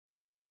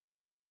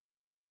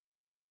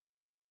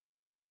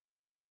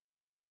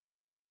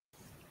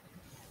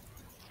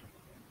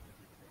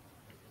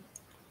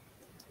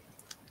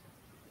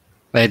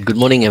Right. Good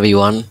morning,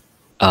 everyone.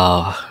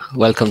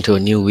 Welcome to a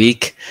new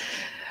week.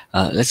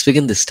 Let's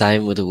begin this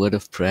time with a word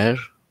of prayer.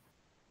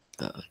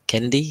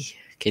 Kennedy,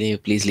 can you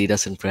please lead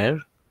us in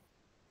prayer?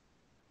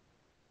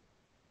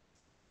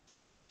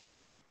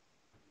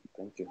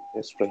 Thank you.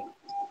 Let's pray.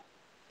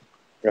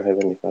 Our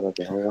Heavenly Father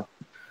Jehovah,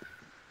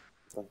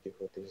 thank you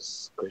for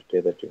this great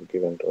day that you've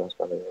given to us,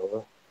 Father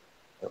Jehovah.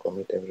 I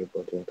commit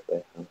everybody into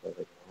thy hands,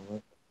 Father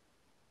Jehovah.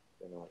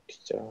 And our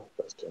teacher,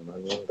 Pastor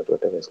Emmanuel, that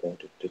whatever is going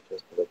to teach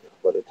us, Father Jehovah,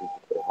 let it be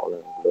for the honor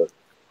and glory.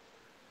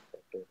 I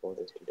pray for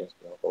the students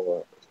now,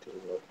 our still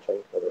not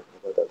child, Father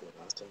Jehovah, that in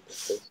lasting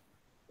places,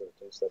 the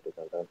things that we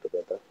can learn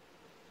together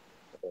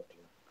about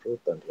your truth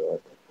and your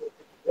word.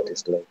 That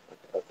is life and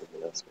have to be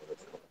us, Father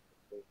Jehovah.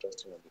 We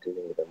trust in and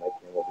believing in the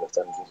mighty name of your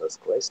Son, Jesus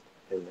Christ.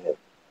 Amen.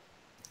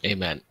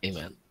 Amen.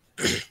 Amen.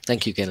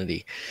 Thank you,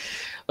 Kennedy.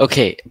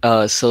 Okay.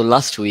 So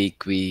last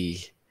week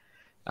we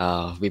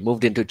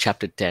moved into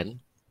chapter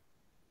 10.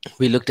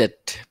 We looked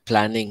at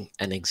planning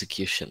and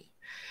execution.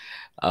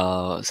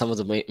 Some of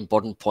the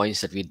important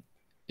points that we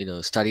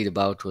studied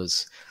about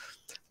was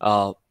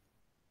uh,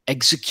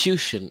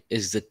 execution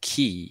is the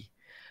key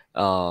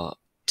uh,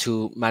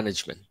 to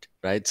management,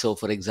 right? So,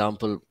 for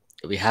example,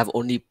 we have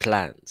only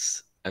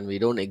plans and we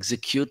don't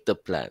execute the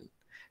plan,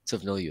 it's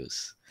of no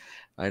use,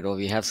 right? Or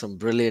we have some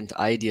brilliant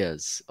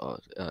ideas, or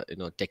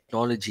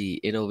technology,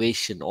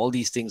 innovation, all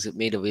these things are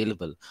made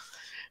available,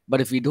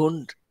 but if we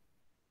don't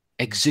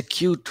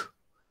execute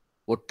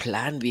what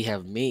plan we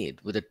have made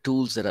with the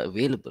tools that are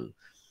available,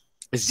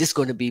 it's just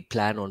going to be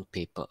plan on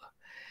paper,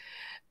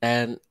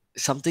 and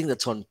something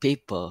that's on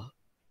paper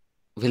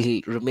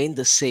will remain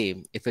the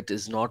same if it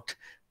is not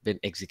been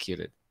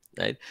executed,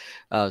 right?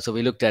 So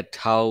we looked at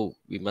how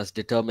we must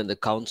determine the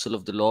counsel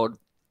of the Lord.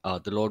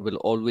 The Lord will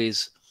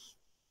always,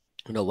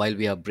 while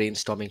we are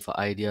brainstorming for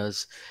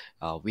ideas,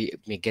 we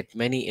may get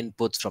many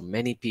inputs from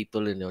many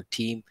people in your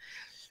team.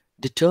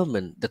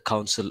 Determine the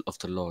counsel of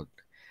the Lord,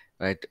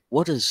 right?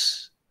 What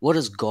is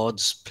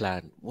God's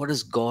plan? What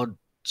is God's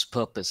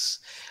purpose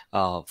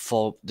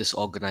for this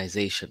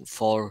organization,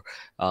 for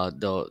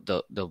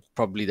the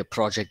probably the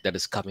project that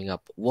is coming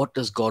up? What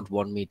does God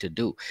want me to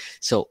do?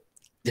 So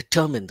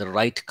determine the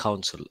right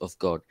counsel of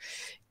God.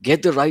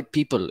 Get the right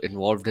people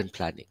involved in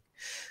planning,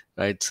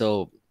 right?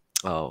 So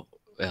uh,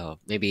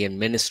 maybe in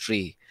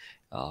ministry,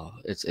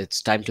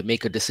 it's time to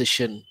make a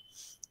decision.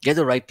 Get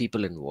the right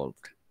people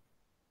involved,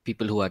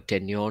 people who are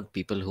tenured,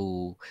 people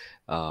who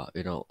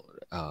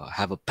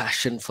have a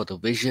passion for the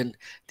vision.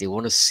 They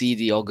want to see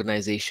the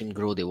organization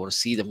grow, they want to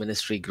see the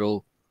ministry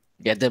grow.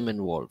 Get them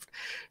involved,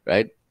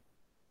 right?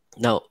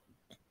 Now,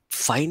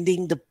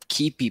 finding the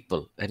key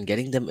people and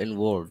getting them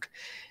involved,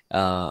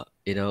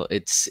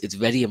 it's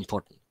very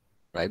important,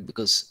 right?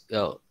 Because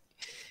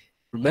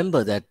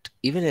remember that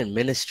even in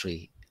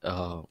ministry,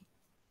 you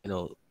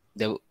know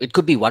it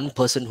could be one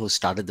person who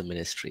started the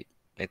ministry,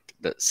 like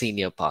the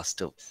senior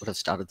pastor would have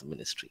started the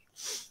ministry.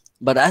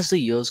 But as the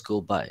years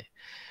go by,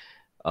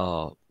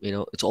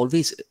 it's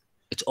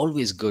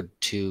always good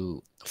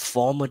to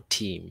form a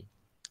team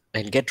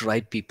and get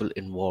right people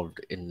involved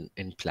in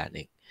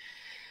planning,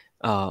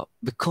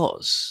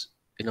 because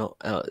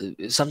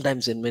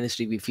sometimes in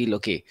ministry we feel,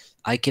 okay,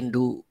 I can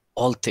do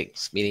all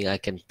things, meaning I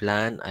can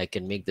plan, I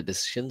can make the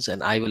decisions,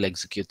 and I will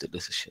execute the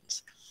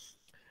decisions.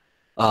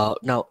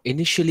 Now,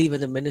 initially, when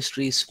the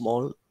ministry is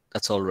small,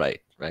 that's all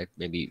right, right?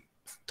 Maybe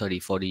 30,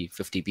 40,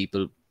 50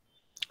 people,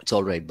 it's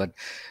all right. But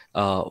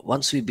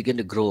once we begin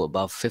to grow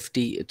above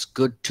 50, it's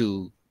good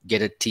to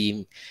get a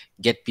team,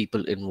 get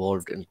people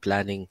involved in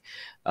planning,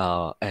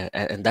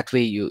 and that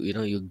way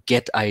you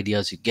get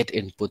ideas, you get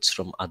inputs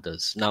from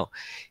others. Now,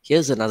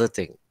 here's another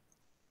thing: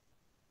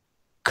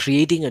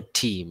 creating a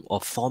team or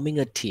forming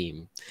a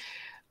team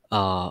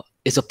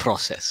is a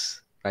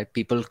process, right?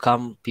 People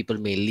come, people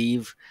may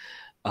leave,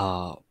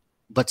 uh,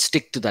 but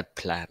stick to that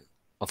plan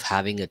of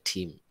having a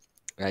team,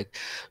 right?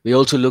 We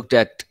also looked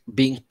at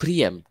being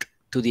preempt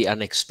to the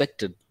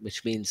unexpected,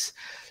 which means,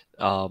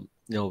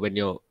 when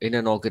you're in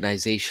an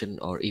organization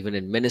or even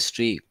in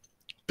ministry,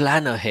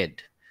 plan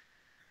ahead.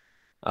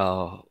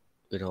 Uh,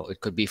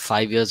 it could be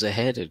 5 years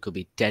ahead, it could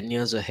be 10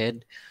 years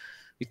ahead,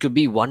 it could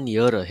be 1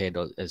 year ahead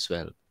as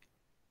well.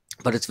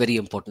 But it's very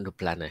important to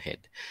plan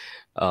ahead.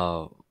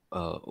 Uh,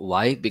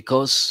 why?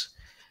 Because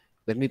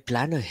when we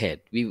plan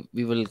ahead, we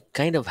will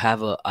kind of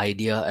have an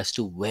idea as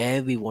to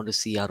where we want to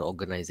see our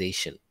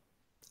organization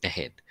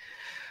ahead,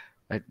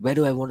 right? Where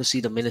do I want to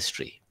see the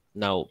ministry?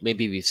 Now,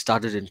 maybe we've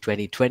started in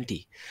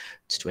 2020,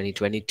 it's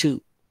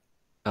 2022,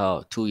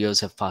 2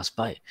 years have passed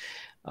by.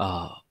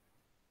 Uh,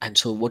 and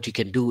so, what you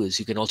can do is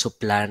you can also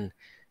plan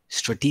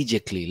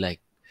strategically,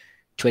 like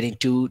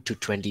 22 to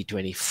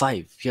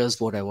 2025. Here's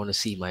what I want to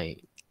see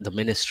the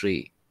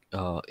ministry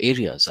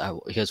areas.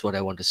 Here's what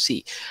I want to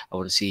see. I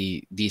want to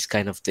see these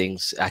kind of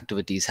things,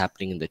 activities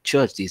happening in the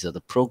church. These are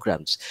the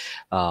programs,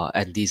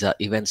 and these are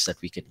events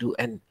that we can do.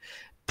 And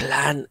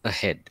plan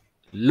ahead,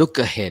 look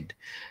ahead,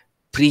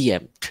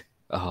 preempt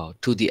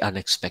to the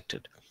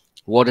unexpected.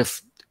 What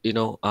if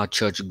our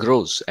church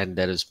grows and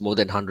there is more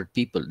than 100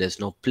 people, there's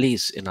no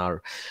place in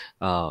our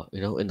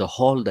in the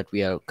hall that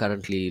we are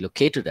currently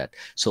located at.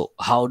 So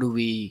how do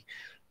we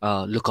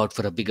look out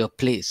for a bigger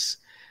place?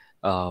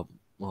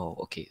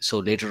 Okay, so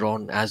later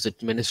on, as the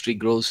ministry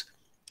grows,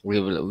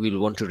 we'll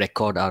want to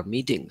record our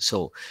meeting.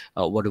 So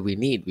what do we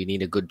need? We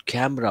need a good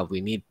camera.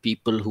 We need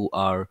people who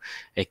are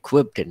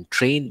equipped and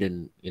trained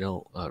in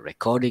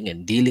recording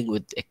and dealing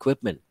with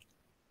equipment.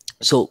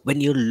 So when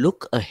you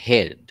look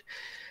ahead,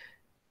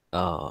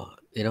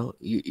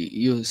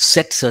 you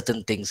set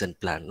certain things and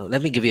plan. Now,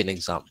 let me give you an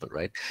example,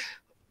 right?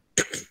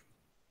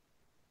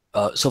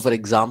 So for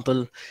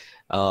example,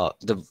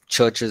 the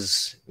church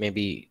is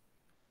maybe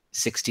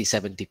 60,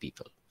 70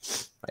 people,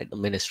 right? The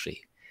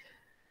ministry.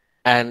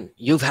 And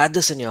you've had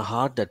this in your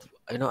heart that,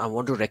 I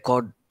want to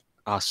record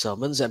our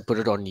sermons and put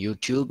it on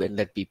YouTube and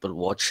let people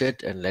watch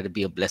it and let it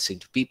be a blessing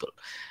to people.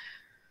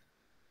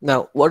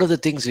 Now, what are the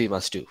things we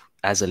must do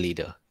as a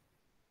leader?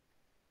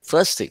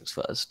 First things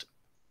first,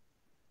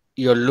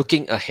 you're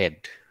looking ahead,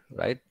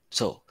 right?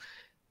 So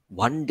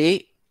one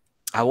day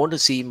I want to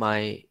see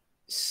I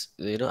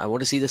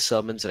want to see the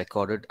sermons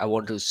recorded. I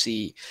want to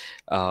see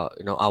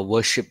our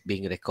worship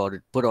being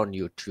recorded, put on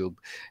YouTube,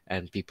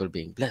 and people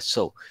being blessed.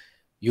 So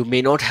you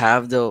may not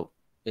have the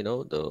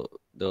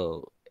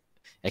the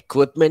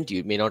equipment,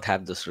 you may not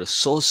have the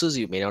resources,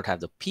 you may not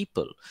have the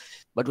people,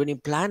 but when you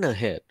plan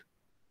ahead,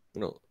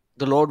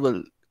 the Lord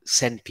will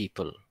send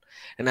people.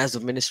 And as the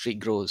ministry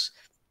grows,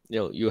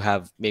 you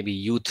have maybe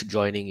youth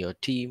joining your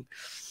team,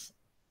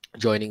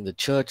 joining the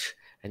church,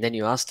 and then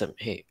you ask them,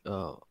 hey,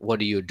 what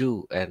do you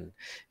do? And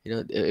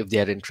if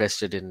they are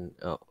interested in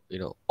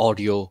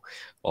audio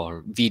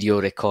or video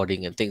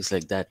recording and things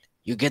like that,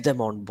 you get them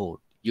on board.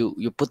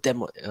 You put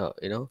them,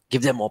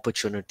 give them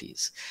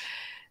opportunities.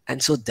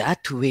 And so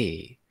that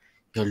way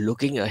you're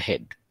looking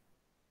ahead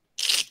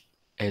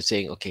and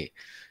saying, okay,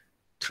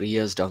 3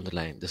 years down the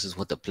line, this is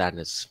what the plan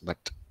is. But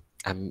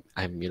I'm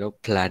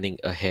planning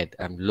ahead.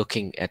 I'm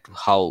looking at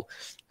how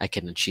I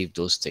can achieve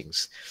those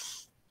things.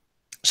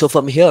 So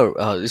from here,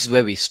 this is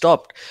where we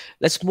stopped.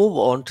 Let's move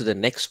on to the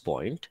next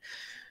point.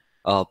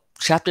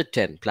 Chapter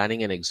 10,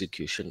 planning and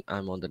execution.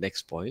 I'm on the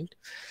next point.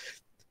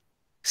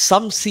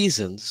 Some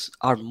seasons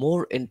are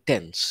more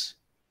intense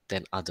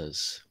than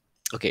others.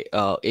 Okay,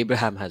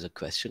 Abraham has a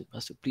question.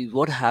 Pastor, please,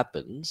 what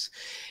happens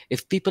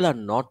if people are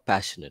not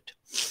passionate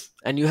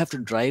and you have to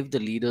drive the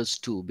leaders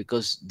too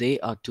because they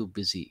are too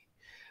busy?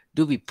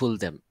 Do we pull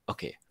them?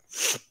 Okay.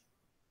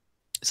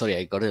 Sorry,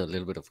 I got a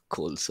little bit of a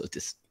cold, so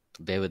just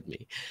bear with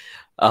me.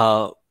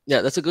 Yeah,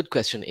 that's a good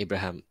question,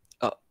 Abraham.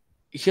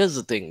 Here's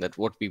the thing, that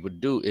what we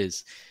would do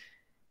is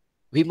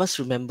we must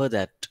remember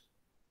that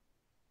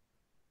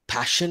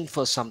passion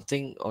for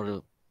something,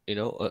 or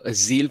a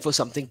zeal for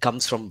something,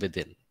 comes from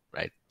within,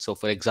 right? So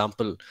for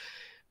example,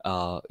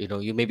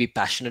 you may be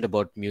passionate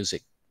about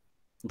music,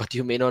 but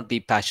you may not be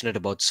passionate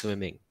about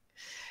swimming,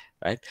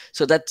 right?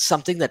 So that's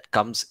something that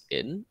comes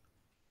in.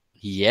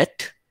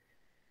 Yet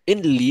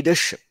in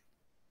leadership,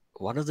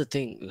 one of the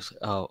things,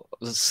 the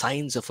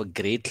signs of a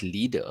great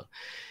leader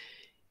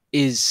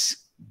is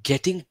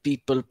getting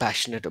people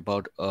passionate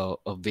about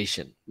a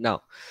vision.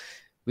 Now,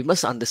 we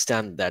must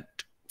understand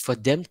that for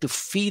them to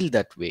feel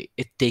that way,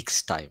 it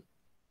takes time,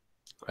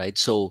 right?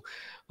 So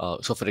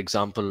for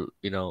example,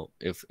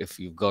 if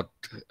you've got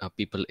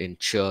people in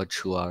church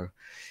who are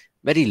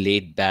very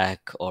laid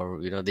back, or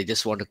they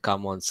just want to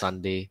come on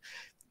Sunday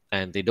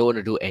and they don't want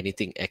to do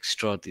anything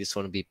extra, they just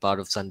want to be part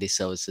of Sunday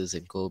services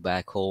and go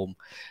back home,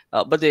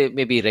 but they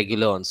may be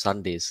regular on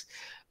Sundays.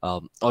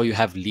 Or you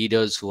have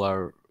leaders who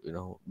are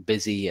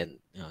busy, and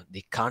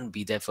they can't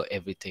be there for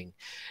everything.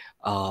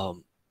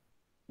 um,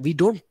 we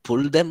don't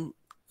pull them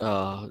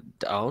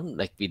down.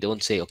 Like, we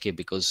don't say, okay,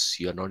 because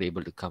you're not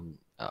able to come,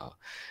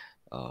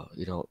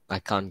 I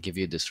can't give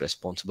you this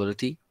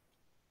responsibility.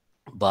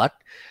 But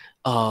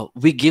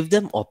we give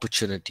them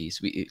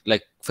opportunities. We,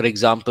 like, for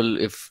example,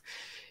 if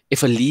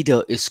a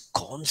leader is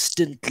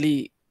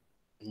constantly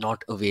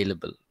not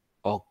available,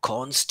 or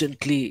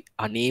constantly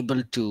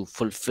unable to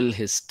fulfill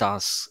his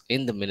tasks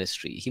in the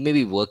ministry, he may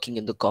be working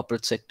in the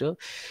corporate sector,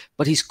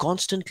 but he's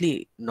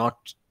constantly not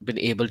been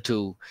able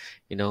to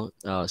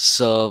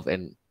serve,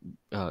 and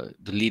the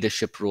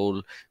leadership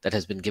role that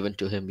has been given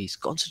to him, he's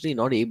constantly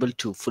not able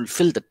to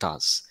fulfill the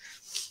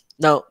tasks.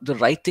 Now, the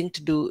right thing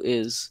to do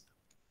is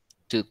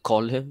to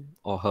call him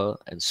or her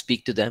and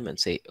speak to them and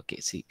say, okay,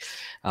 see,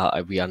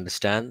 we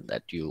understand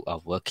that you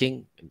are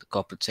working in the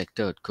corporate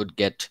sector. It could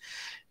get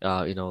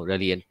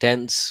really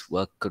intense.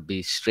 Work could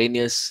be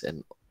strenuous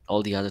and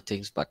all the other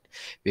things, but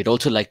we'd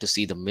also like to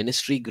see the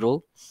ministry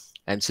grow.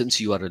 And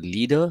since you are a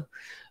leader,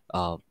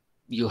 uh,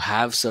 you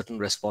have certain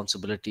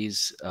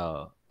responsibilities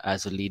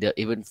as a leader,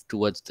 even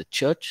towards the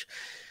church.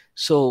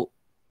 So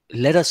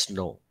let us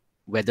know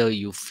whether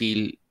you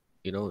feel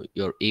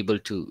you're able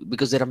to,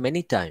 because there are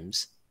many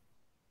times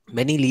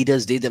Many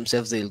leaders, they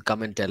themselves, they'll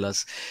come and tell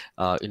us,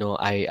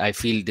 I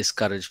feel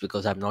discouraged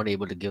because I'm not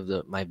able to give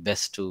my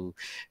best to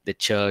the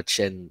church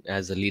and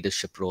as a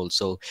leadership role.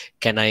 So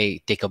can I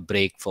take a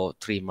break for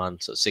 3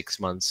 months or 6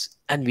 months?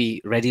 And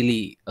we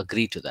readily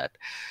agree to that.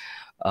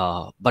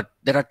 But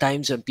there are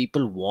times when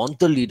people want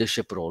the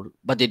leadership role,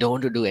 but they don't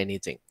want to do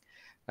anything,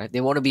 right?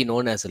 They want to be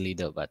known as a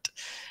leader, but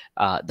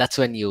that's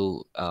when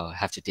you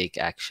have to take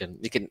action.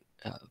 You can,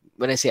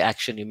 when I say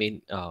action, you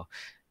mean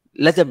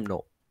let them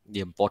know the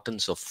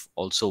importance of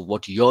also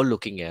what you're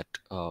looking at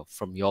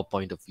from your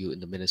point of view in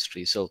the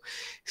ministry. So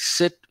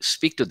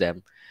speak to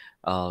them,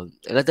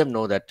 let them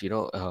know that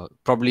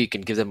probably you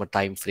can give them a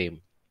time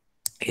frame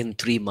in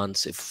 3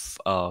 months. If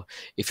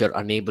you're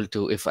unable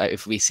to,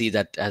 if we see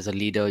that as a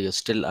leader you're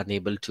still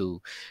unable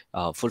to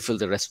fulfill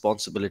the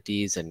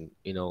responsibilities and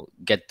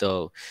get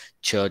the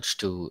church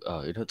to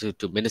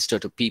to minister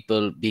to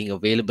people, being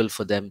available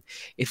for them,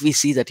 if we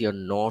see that you're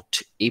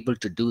not able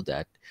to do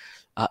that,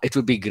 it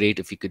would be great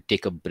if you could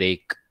take a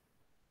break,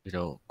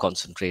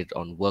 concentrate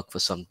on work for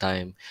some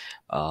time,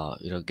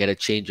 get a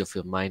change of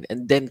your mind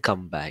and then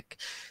come back.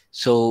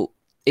 So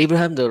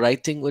Abraham, the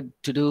right thing would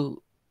to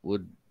do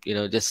would,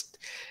 just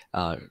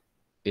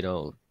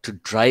to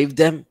drive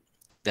them.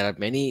 There are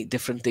many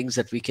different things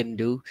that we can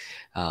do,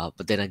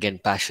 but then again,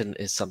 passion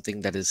is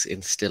something that is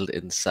instilled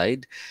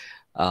inside.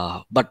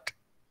 But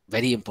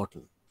very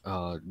important,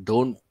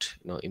 don't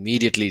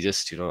immediately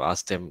just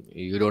ask them,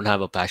 you don't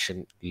have a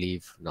passion,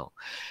 leave. No,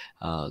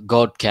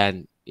 God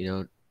can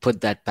put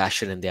that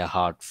passion in their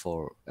heart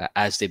for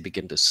as they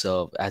begin to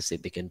serve, as they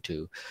begin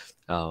to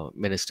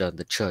minister in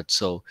the church.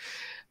 So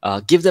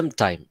give them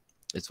time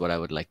is what I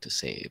would like to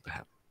say,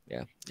 Abraham.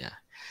 Yeah, yeah.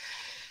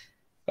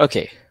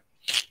 Okay.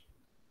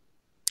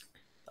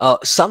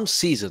 Some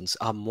seasons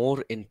are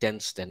more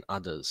intense than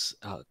others.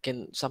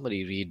 Can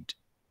somebody read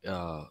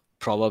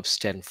Proverbs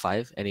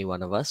 10:5? Any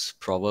one of us?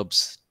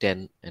 Proverbs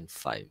 10 and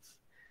 5.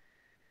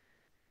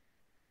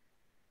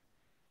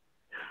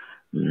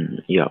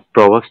 Yeah,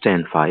 Proverbs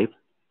 10:5.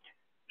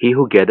 He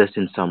who gathers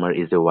in summer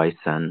is a wise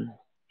son.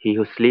 He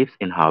who sleeps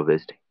in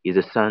harvest is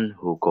a son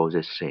who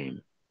causes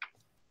shame.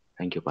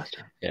 Thank you,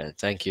 Pastor. Yeah,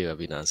 thank you,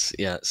 Avinas.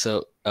 Yeah,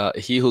 so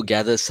he who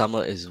gathers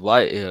summer is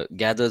wise.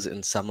 Gathers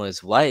in summer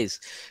is wise,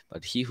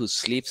 but he who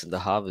sleeps in the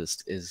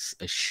harvest is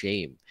a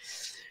shame.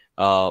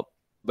 Uh,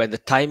 when the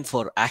time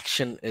for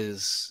action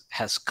is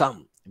has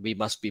come, we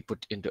must be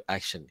put into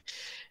action.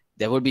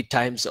 There will be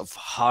times of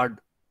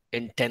hard,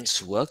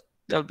 intense work.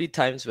 There will be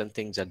times when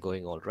things are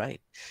going all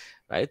right,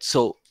 right?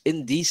 So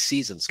in these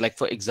seasons, like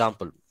for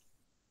example,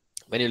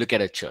 when you look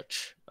at a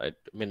church, right,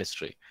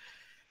 ministry,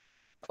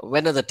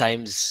 when are the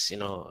times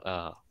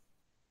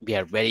we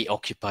are very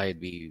occupied,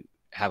 we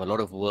have a lot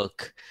of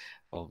work,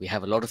 or we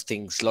have a lot of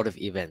things, a lot of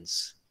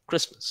events?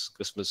 Christmas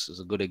is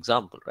a good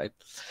example, right?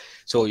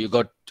 So you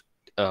got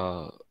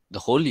uh, the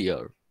whole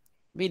year,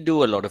 we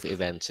do a lot of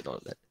events and all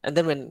that, and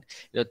then when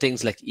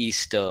things like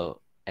Easter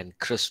and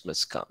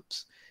Christmas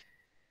comes,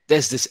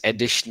 there's this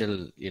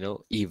additional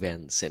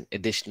events and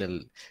additional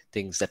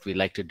things that we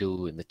like to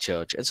do in the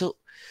church. And so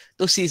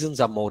those seasons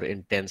are more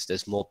intense,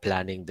 there's more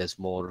planning, there's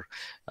more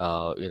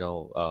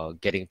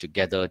getting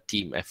together,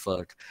 team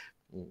effort,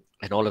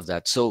 and all of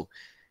that. So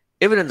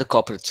even in the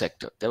corporate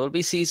sector, there will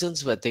be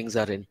seasons where things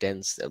are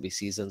intense, there'll be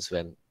seasons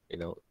when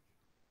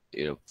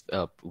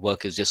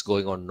work is just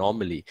going on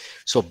normally.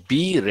 So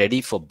be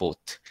ready for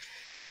both.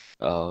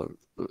 uh,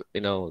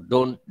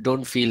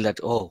 don't feel that,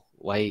 oh,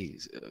 why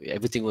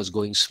everything was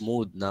going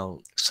smooth, now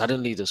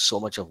suddenly there's so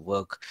much of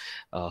work.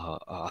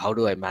 How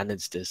do I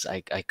manage this?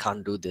 I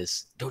can't do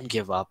this. Don't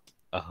give up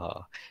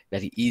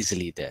very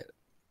easily there.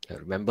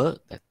 Remember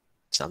that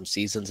some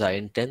seasons are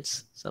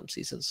intense, some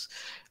seasons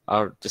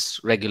are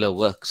just regular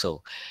work.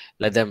 So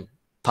let them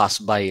pass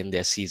by in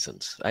their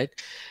seasons, right?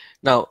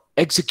 Now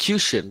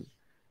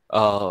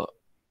uh,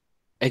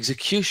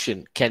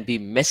 execution can be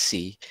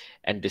messy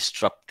and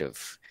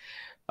disruptive.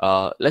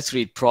 Let's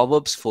read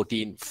Proverbs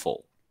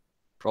 14:4.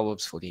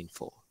 Proverbs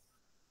 14:4.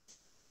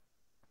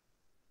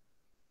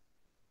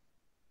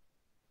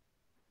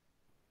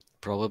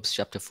 Proverbs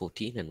chapter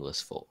 14 and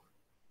verse 4.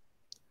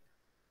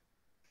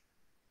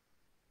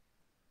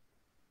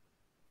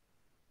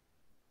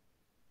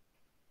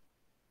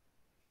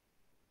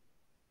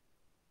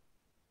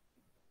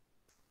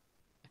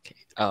 Okay.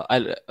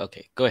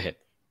 Okay, go ahead.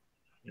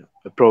 Yeah.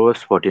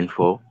 Proverbs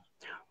 14:4.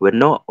 Where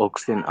no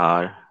oxen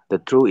are, the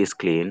trough is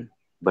clean,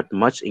 but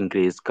much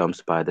increase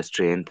comes by the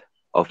strength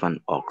of an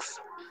ox.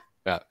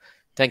 Yeah.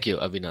 Thank you,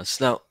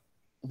 Avinas. Now,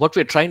 what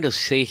we're trying to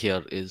say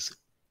here is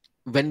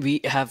when we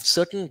have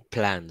certain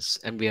plans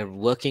and we are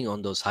working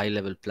on those high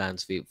level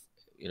plans, we've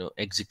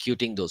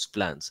executing those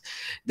plans,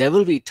 there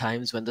will be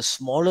times when the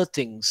smaller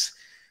things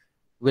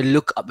will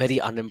look very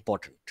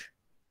unimportant,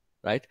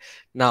 right?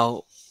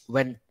 Now,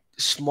 when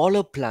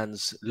smaller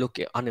plans look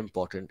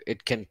unimportant,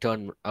 it can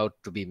turn out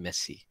to be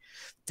messy.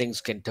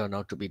 Things can turn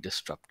out to be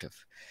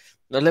disruptive.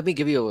 Now, let me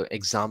give you an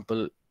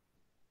example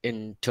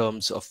in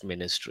terms of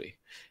ministry,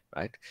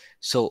 right?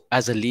 So,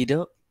 as a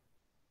leader,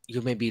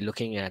 you may be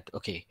looking at,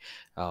 okay,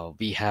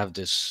 we have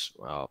this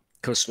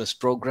Christmas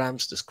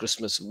programs, this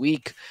Christmas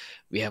week,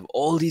 we have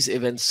all these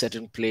events set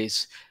in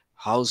place,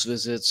 house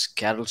visits,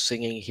 carol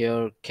singing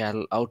here,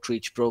 carol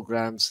outreach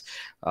programs,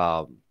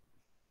 um,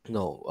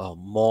 no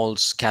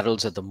malls,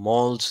 carols at the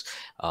malls,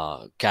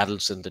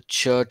 carols in the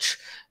church,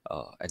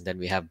 and then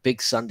we have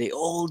big Sunday,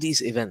 all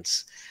these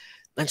events.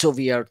 And so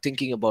we are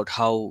thinking about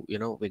how,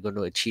 we're going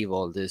to achieve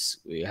all this.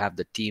 We have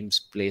the teams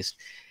placed,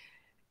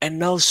 and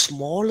now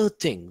smaller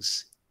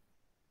things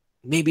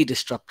may be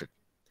disrupted.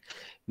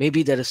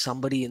 Maybe there is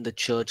somebody in the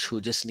church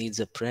who just needs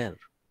a prayer,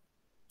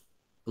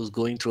 who's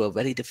going through a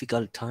very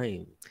difficult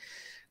time,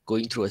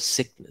 going through a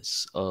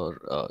sickness,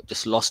 or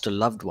just lost a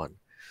loved one.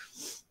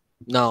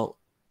 Now,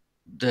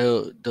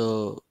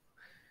 the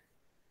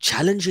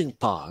challenging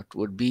part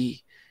would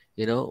be,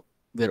 you know,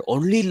 we're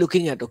only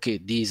looking at, okay,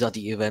 these are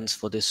the events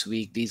for this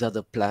week, these are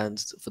the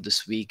plans for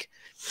this week.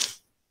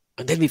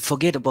 And then we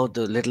forget about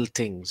the little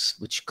things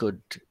which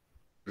could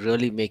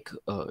really make,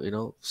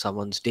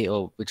 someone's day,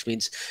 or which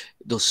means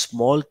those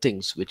small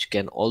things which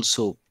can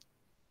also,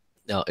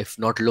 if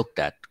not looked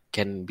at,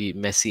 can be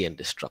messy and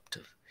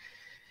disruptive.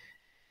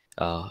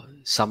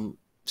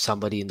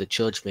 Somebody in the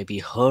church may be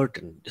hurt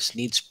and just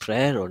needs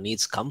prayer or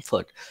needs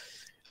comfort.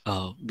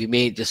 We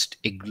may just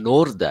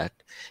ignore that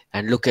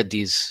and look at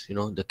these,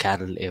 the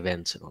carol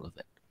events and all of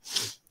that.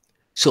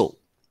 So,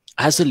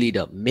 as a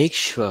leader, make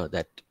sure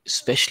that,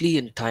 especially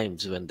in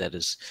times when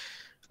there's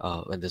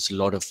a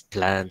lot of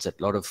plans, a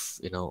lot of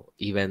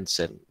events,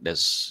 and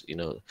there's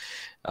a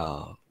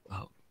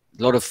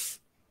lot of,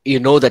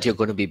 that you're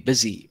going to be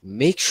busy.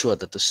 Make sure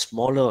that the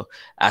smaller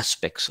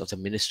aspects of the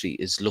ministry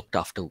is looked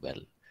after well.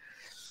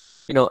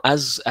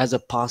 As a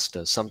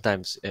pastor,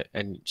 sometimes,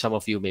 and some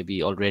of you may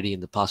be already in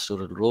the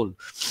pastoral role,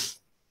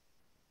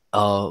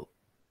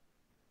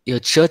 your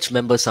church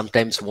members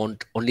sometimes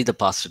want only the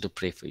pastor to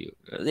pray for you.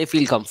 They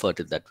feel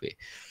comforted that way.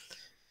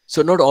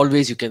 So not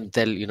always you can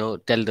tell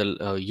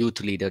the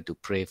youth leader to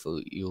pray for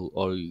you,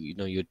 or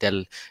you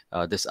tell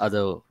this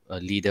other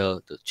leader,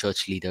 the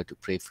church leader, to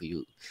pray for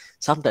you.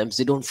 Sometimes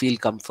they don't feel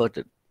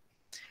comforted,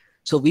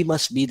 so we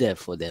must be there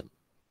for them,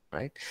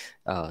 right?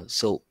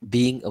 So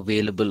being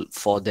available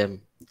for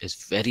them is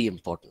very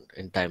important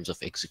in times of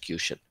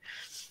execution.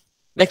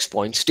 Next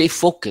point, stay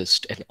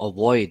focused and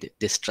avoid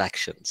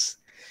distractions.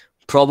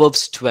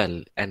 Proverbs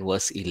 12 and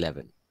verse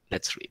 11.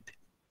 Let's read.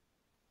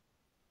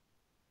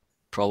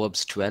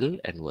 Proverbs 12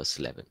 and verse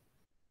 11.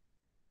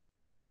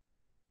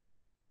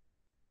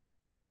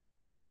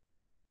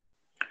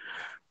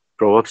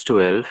 Proverbs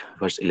 12,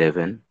 verse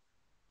 11.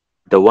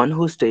 The one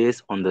who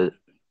stays on the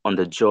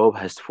job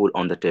has food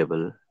on the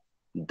table.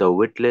 The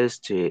witless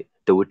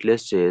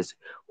chase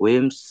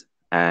whims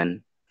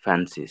and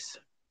fancies.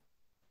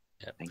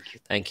 Yeah.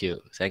 Thank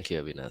you. Thank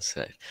you, Avinas.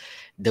 Right.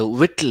 The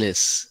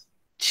witless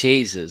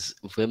chases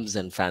whims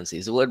and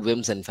fancies. The word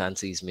whims and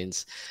fancies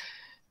means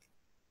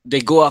they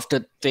go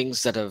after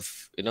things that have,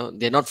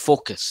 they're not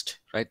focused,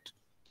 right?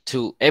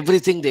 To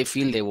everything they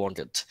feel they want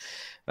it,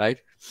 right?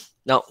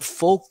 Now,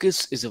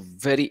 focus is a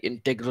very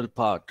integral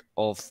part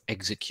of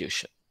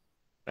execution,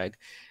 right?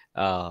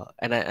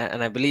 And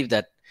I believe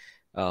that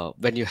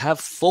when you have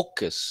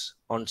focus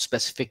on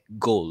specific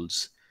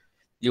goals,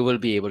 you will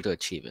be able to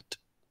achieve it,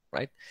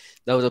 right?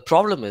 Now, the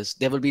problem is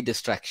there will be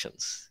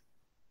distractions,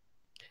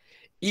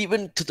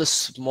 even to the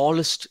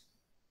smallest,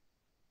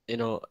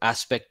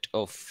 aspect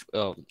of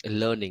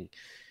learning.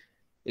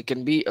 It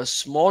can be a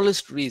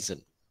smallest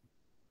reason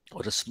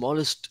or the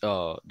smallest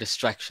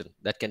distraction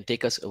that can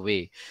take us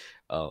away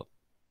uh,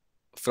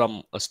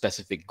 from a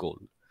specific goal.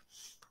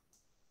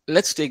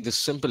 Let's take this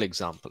simple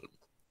example,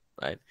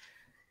 right?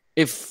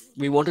 If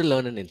we want to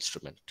learn an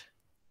instrument,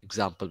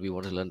 example, we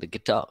want to learn the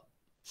guitar.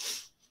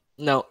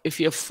 Now, if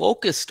you're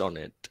focused on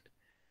it,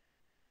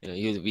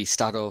 we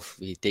start off,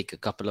 we take a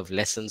couple of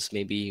lessons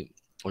maybe,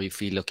 or you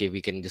feel, okay,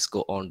 we can just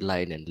go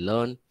online and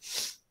learn.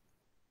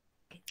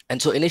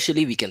 And so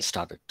initially we can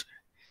start it.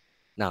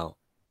 Now,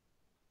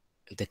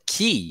 the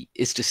key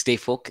is to stay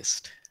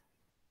focused,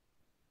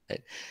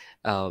 right?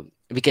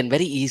 We can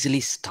very easily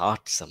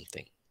start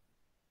something,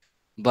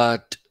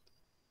 but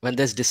when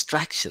there's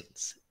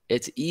distractions,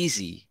 it's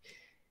easy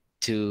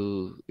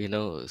to,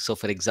 so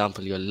for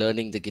example, you're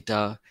learning the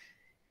guitar.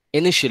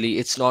 Initially,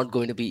 it's not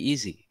going to be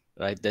easy,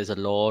 right? There's a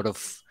lot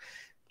of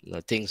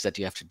things that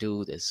you have to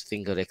do. There's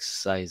finger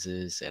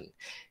exercises, and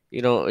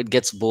it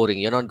gets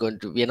boring. We're not going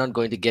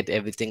to get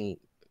everything,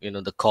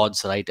 the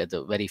chords right at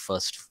the very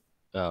first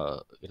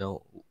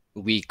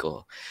week,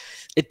 or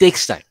it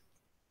takes time.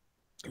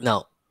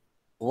 Now,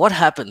 what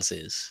happens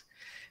is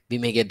we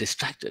may get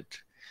distracted.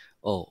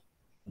 Oh,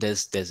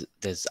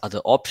 there's other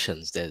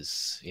options.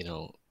 There's,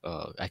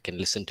 I can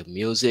listen to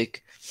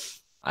music,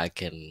 I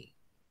can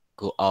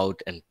go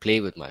out and play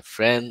with my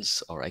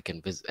friends, or I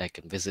can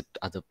visit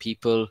other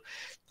people,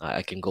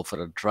 I can go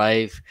for a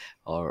drive,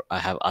 or I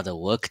have other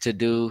work to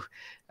do,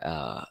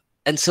 uh,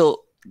 and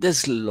so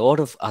there's a lot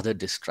of other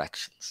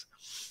distractions.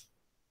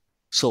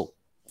 So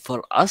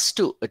for us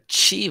to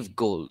achieve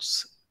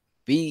goals,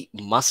 we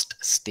must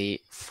stay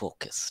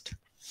focused.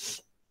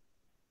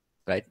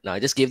 right? Now I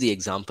just gave the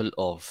example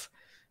of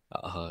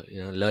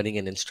learning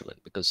an instrument,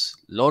 because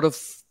a lot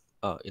of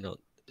you know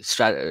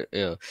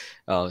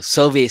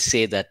surveys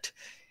say that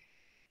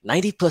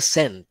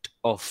 90%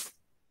 of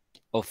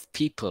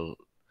people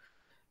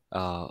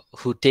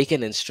who take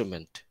an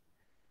instrument,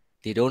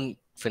 they don't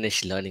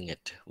finish learning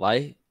it.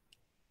 Why?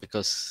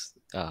 Because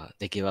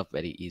they give up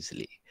very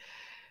easily.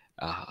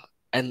 uh,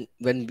 and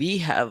when we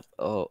have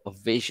a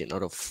vision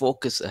or a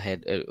focus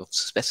ahead of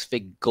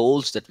specific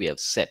goals that we have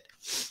set,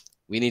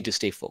 we need to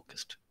stay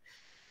focused,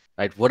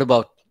 right? What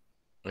about,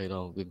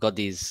 we've got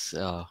these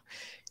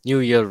new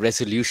year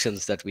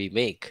resolutions that we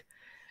make.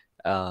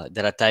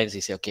 There are times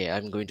we say, okay,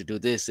 I'm going to do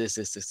this,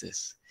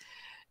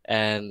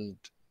 and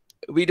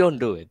we don't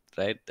do it,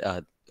 right?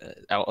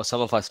 Or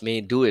some of us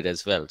may do it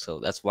as well, so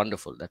that's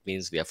wonderful. That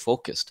means we are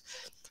focused.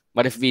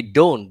 But if we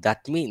don't,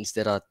 that means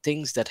there are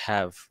things that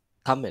have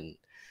come in,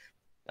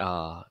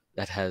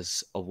 that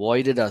has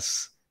avoided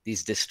us,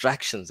 these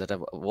distractions that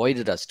have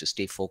avoided us to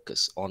stay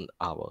focused on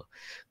our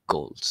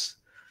goals.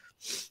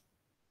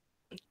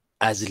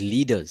 As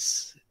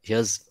leaders,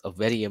 here's a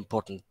very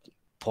important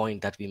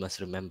point that we must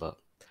remember: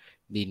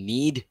 we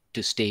need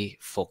to stay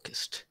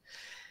focused,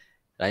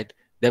 right?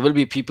 There will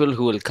be people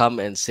who will come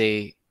and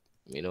say,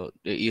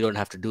 you don't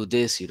have to do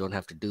this, you don't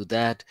have to do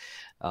that.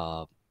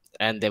 uh,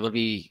 and there will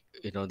be,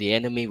 the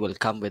enemy will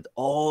come with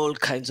all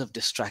kinds of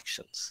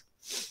distractions.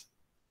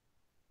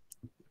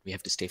 We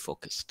have to stay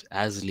focused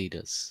as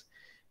leaders.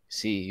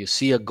 You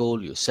see a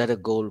goal, you set a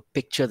goal,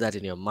 picture that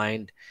in your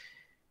mind.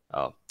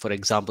 For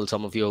example,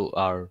 some of you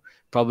are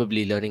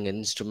probably learning an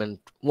instrument,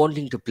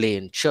 wanting to play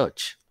in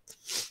church.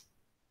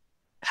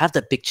 Have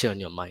that picture in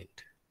your mind.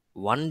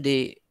 One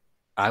day,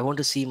 I want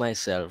to see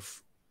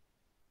myself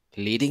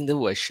leading the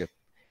worship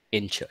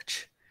in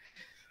church,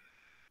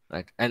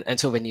 right? And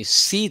so when you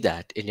see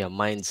that in your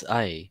mind's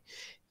eye,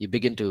 you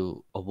begin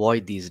to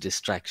avoid these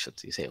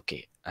distractions. You say,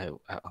 okay, I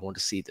want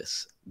to see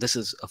this. This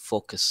is a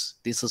focus.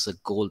 This is a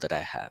goal that I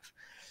have.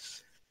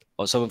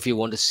 Or some of you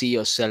want to see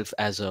yourself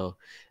as a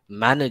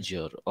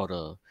manager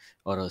or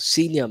a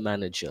senior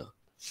manager.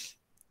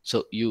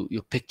 So you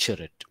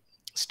picture it.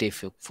 Stay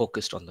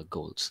focused on the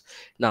goals.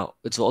 Now,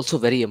 it's also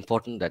very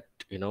important that,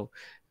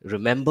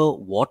 remember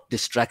what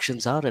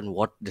distractions are and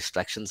what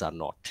distractions are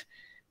not,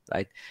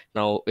 right?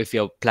 Now, if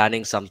you're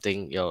planning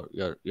something, you're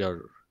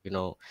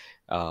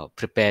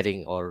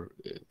preparing, or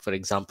for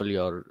example,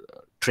 you're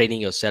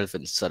training yourself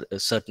in a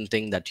certain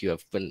thing that you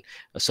have been,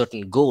 a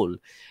certain goal.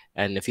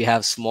 And if you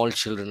have small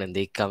children and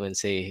they come and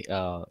say,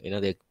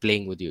 they're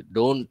playing with you,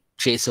 don't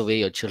chase away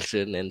your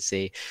children and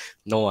say,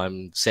 no,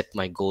 I'm set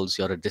my goals,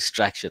 you're a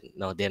distraction.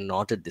 No, they're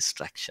not a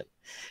distraction,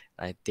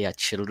 right? They are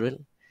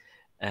children.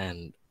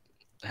 And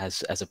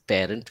as a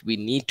parent, we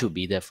need to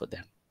be there for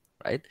them,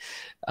 right?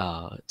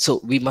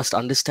 So we must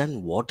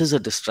understand what is a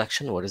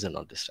distraction, what is a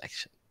non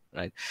distraction,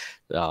 right?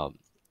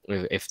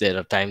 If there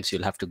are times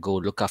you'll have to go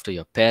look after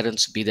your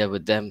parents, be there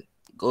with them,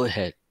 go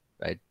ahead,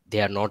 right?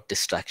 They are not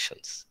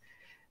distractions.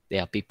 They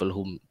are people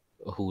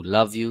who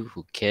love you,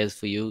 who cares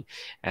for you,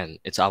 and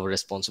it's our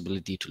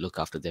responsibility to look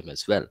after them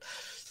as well.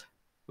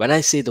 When I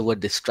say the word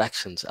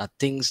distractions, are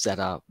things that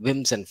are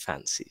whims and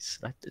fancies,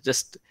 right? They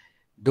just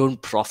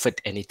don't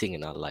profit anything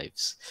in our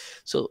lives.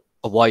 So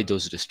avoid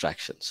those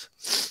distractions.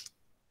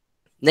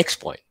 Next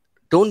point: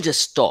 don't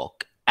just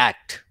talk,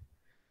 act,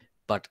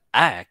 but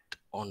act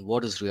on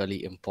what is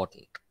really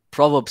important.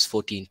 Proverbs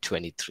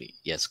 14:23.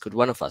 Yes, could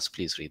one of us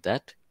please read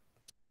that?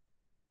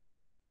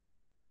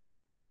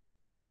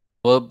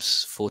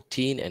 Proverbs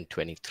 14 and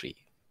 23.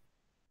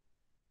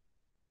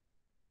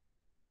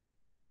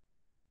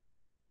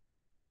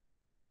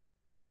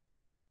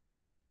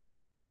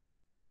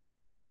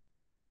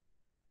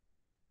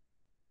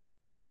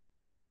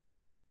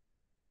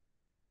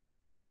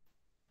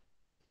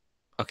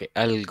 Okay,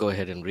 I'll go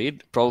ahead and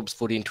read Proverbs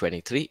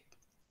 14:23.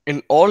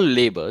 In all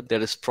labor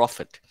there is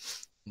profit,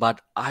 but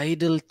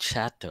idle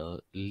chatter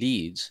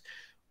leads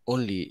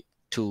only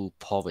to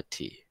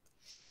poverty.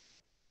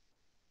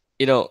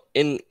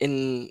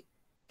 In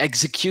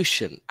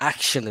execution,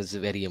 action is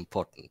very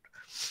important.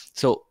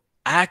 So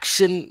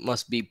action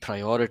must be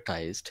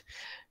prioritized.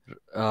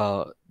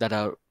 That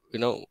are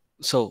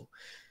so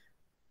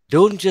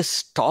don't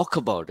just talk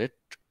about it,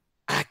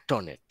 act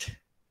on it,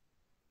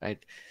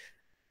 right?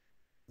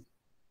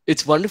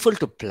 It's wonderful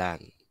to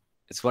plan,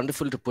 it's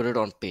wonderful to put it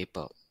on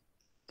paper,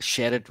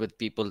 share it with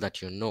people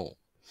that you know,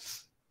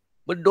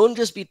 but don't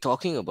just be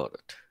talking about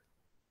it,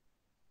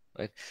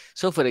 right?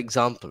 So for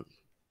example,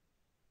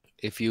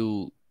 if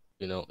you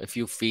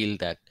feel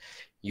that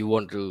you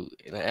want to,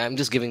 I'm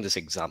just giving this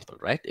example,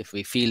 right? If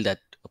we feel that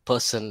a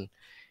person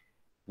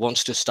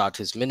wants to start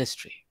his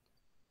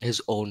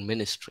own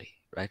ministry,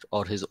 right,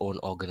 or his own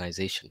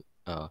organization,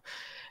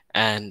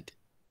 and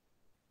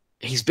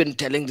he's been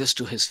telling this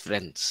to his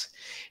friends,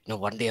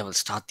 one day I will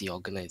start the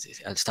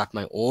organization, I'll start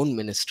my own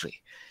ministry.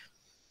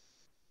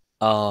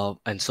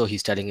 And so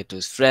he's telling it to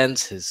his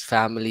friends, his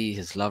family,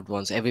 his loved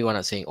ones. Everyone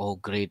are saying, oh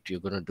great,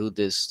 you're going to do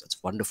this,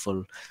 that's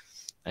wonderful.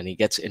 And he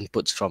gets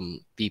inputs from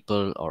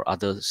people or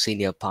other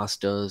senior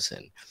pastors,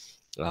 and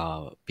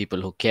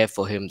people who care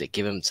for him. They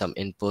give him some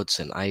inputs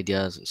and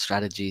ideas and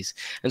strategies,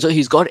 and so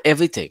he's got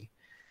everything.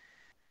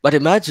 But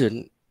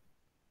imagine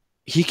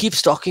he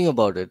keeps talking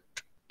about it.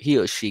 He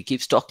or she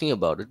keeps talking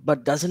about it,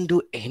 but doesn't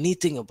do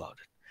anything about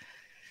it.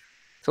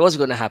 So what's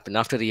going to happen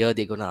after a year?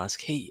 They're going to ask,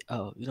 "Hey,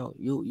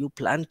 you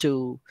plan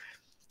to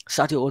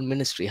start your own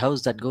ministry?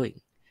 How's that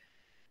going?"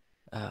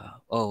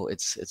 Oh,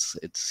 it's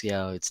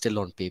yeah, it's still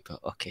on paper.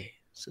 Okay,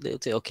 so they'll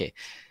say, okay,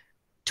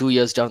 2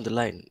 years down the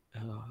line,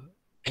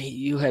 hey,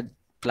 you had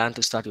planned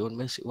to start your own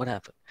ministry. What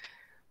happened?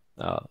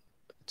 Uh,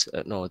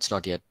 no, it's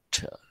not yet.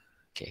 Uh,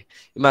 okay,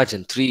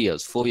 imagine 3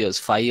 years, 4 years,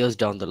 5 years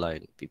down the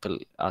line, people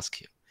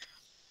ask you,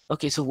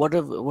 okay, so what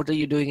are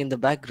you doing in the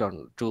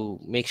background to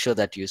make sure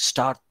that you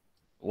start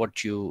what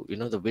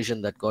the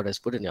vision that God has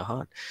put in your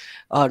heart?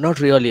 Not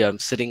really. I'm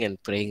sitting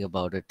and praying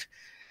about it.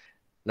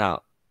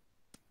 Now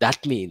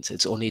that means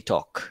it's only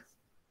talk.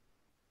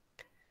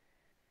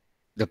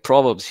 The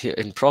Proverbs here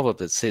in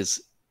Proverbs, it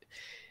says,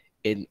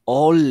 in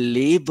all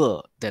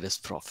labor there is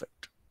profit.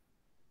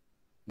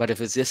 But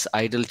if it's just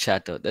idle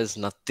chatter, there's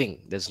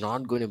nothing. There's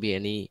not going to be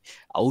any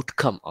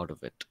outcome out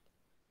of it.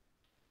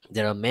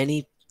 There are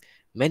many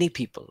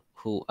people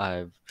who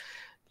I've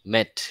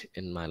met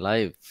in my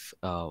life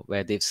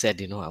where they've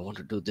said, I want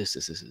to do this,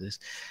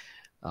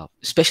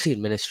 especially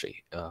in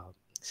ministry.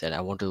 Said,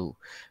 I want to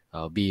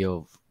be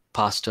a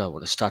pastor. I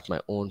want to start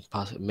my own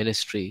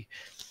ministry.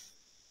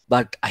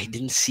 But I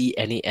didn't see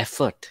any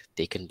effort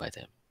taken by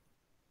them.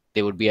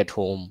 They would be at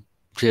home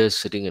just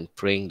sitting and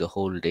praying the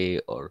whole day,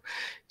 or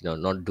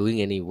not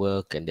doing any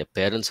work, and their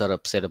parents are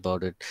upset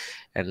about it.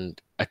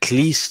 And at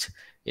least,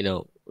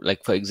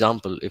 like for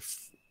example,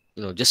 if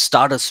just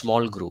start a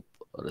small group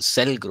or a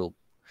cell group,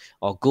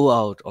 or go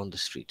out on the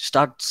street,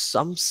 start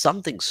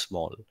something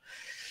small.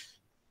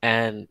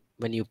 And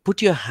when you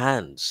put your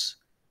hands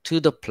to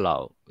the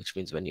plow, which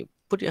means when you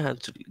put your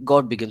hands to,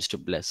 God begins to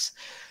bless.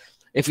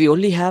 If we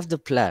only have the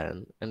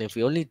plan and if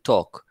we only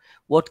talk,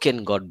 what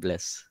can God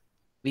bless?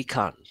 We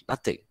can't,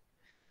 nothing,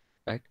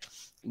 right?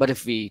 But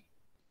if we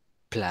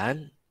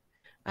plan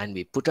and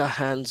we put our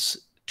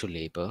hands to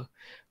labor,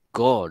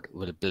 God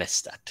will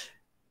bless that,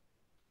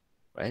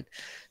 right?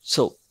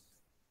 So,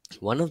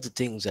 one of the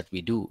things that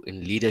we do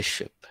in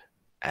leadership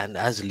and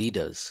as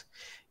leaders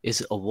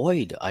is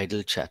avoid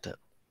idle chatter.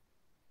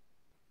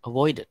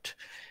 Avoid it,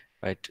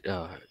 right?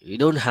 You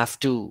don't have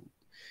to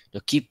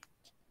keep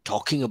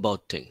talking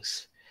about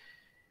things.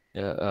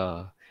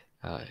 Uh,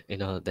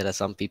 uh, there are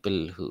some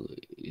people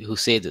who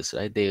say this,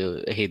 right?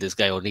 Hey, this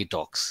guy only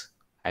talks.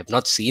 I've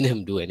not seen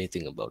him do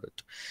anything about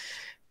it.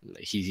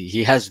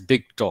 He has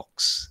big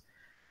talks,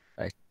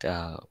 right?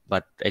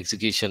 But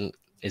execution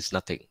is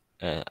nothing.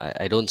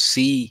 I don't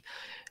see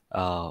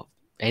uh,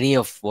 any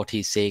of what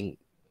he's saying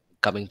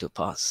coming to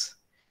pass.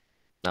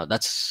 Now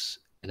that's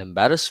an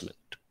embarrassment.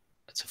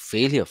 It's a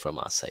failure from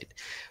our side,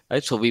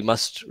 right? So we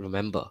must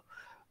remember,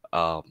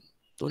 um,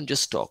 don't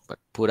just talk, but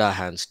put our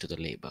hands to the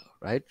labor,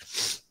 right?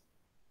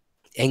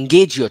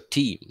 Engage your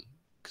team,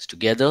 because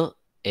together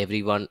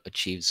everyone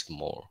achieves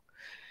more.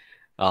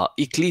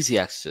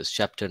 Ecclesiastes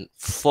chapter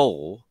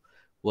 4,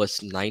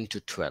 verse 9 to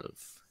 12.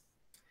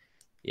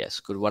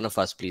 Yes, could one of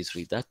us please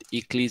read that?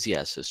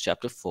 Ecclesiastes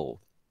chapter 4,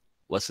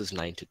 verses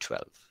 9 to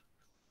 12.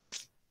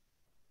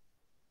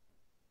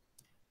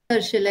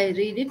 Shall I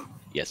read it?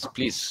 Yes,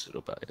 please,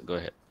 Rupa, go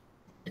ahead.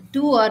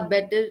 Two are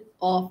better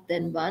off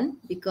than one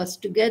because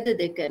together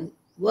they can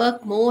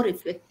work more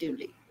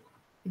effectively.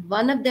 If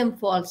one of them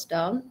falls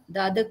down,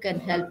 the other can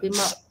help him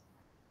up.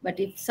 But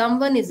if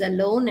someone is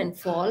alone and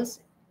falls,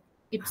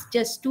 it's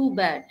just too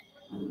bad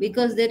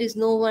because there is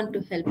no one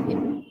to help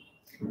him.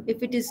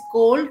 If it is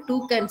cold,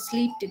 two can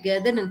sleep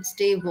together and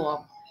stay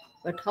warm.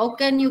 But how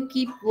can you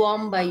keep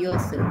warm by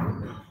yourself?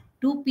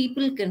 Two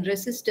people can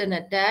resist an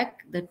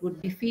attack that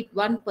would defeat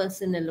one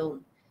person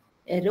alone.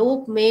 A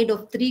rope made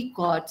of three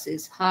cords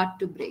is hard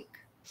to break.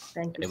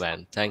 Thank you, sir.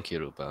 Amen. Thank you,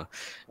 Rupa.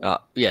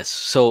 Yes,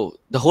 so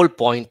the whole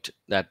point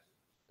that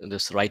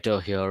this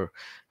writer here,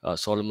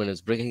 Solomon,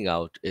 is bringing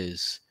out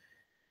is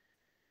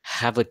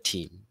have a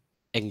team,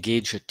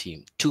 engage a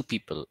team. Two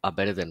people are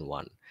better than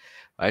one,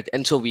 right?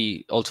 And so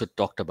we also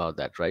talked about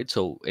that, right?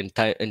 So in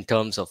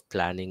terms of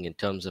planning, in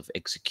terms of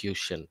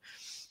execution,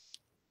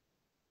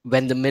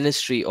 when the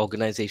ministry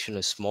organization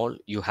is small,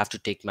 you have to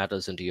take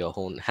matters into your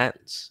own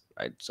hands,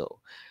 right? So,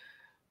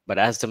 but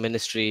as the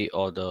ministry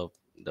or the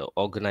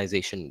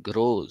organization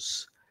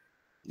grows,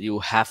 you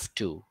have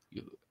to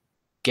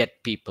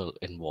get people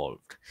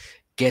involved,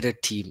 get a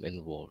team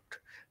involved.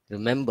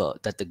 Remember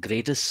that the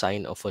greatest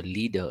sign of a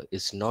leader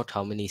is not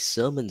how many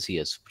sermons he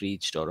has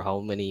preached or how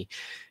many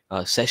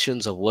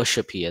sessions of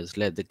worship he has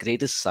led. The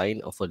greatest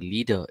sign of a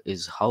leader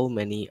is how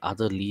many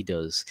other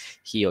leaders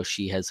he or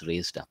she has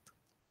raised up.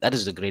 That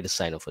is the greatest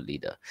sign of a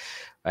leader,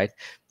 right?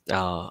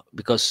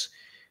 Because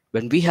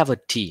when we have a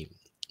team,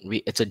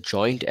 it's a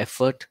joint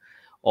effort.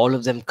 All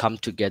of them come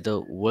together,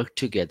 work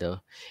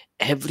together.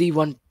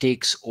 Everyone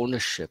takes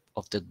ownership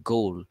of the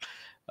goal,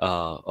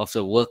 of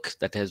the work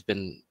that has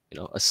been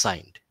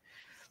assigned.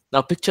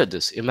 Now picture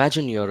this.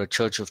 Imagine you're a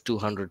church of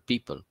 200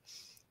 people,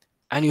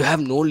 and you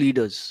have no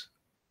leaders.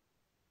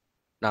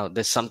 Now,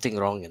 there's something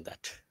wrong in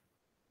that.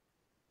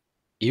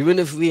 Even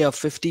if we are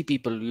 50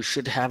 people, you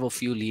should have a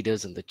few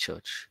leaders in the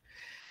church,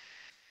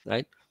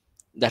 right?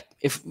 That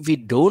if we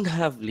don't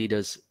have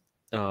leaders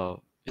uh,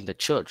 in the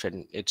church,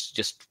 and it's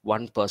just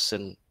one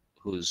person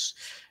who's,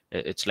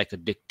 it's like a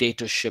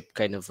dictatorship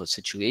kind of a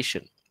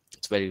situation,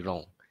 it's very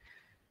wrong.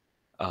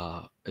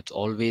 It's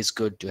always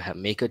good to have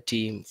make a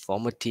team,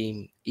 form a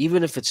team,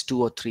 even if it's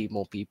two or three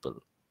more people,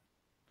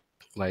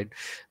 right?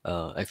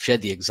 I've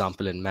shared the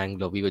example in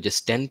Mangalore. We were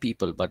just 10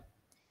 people, but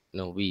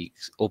we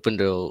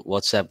opened a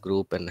WhatsApp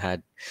group and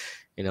had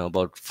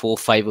about 4 or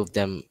 5 of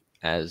them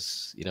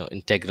as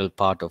integral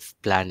part of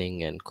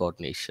planning and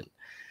coordination,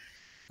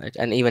 right?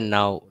 And even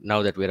now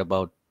that we're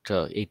about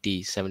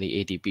 80 70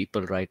 80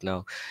 people right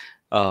now,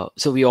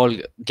 so we all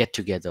get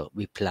together,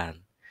 we plan,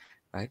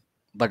 right?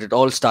 But it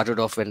all started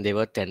off when they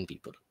were 10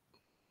 people,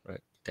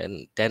 right?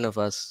 10 of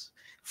us,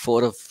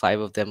 4 or 5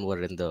 of them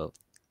were in the,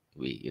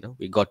 we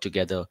got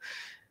together,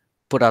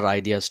 put our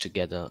ideas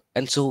together.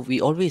 And so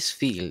we always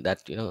feel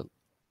that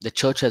the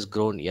church has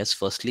grown, yes,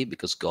 firstly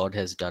because God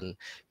has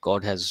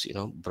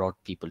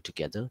brought people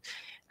together.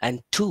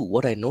 And two,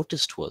 what I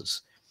noticed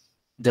was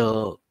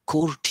the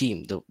core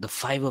team, the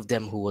 5 of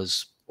them who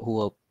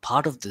were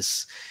part of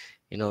this,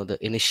 the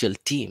initial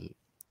team,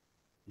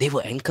 they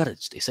were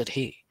encouraged. They said,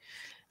 hey,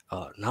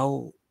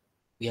 now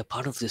we are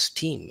part of this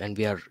team and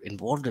we are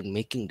involved in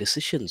making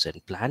decisions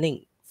and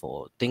planning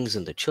for things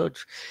in the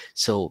church.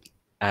 So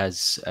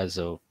as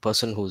a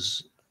person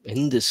who's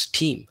in this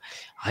team,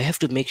 I have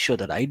to make sure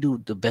that I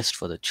do the best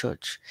for the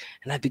church.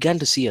 And I began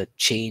to see a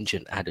change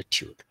in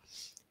attitude.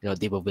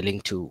 They were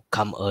willing to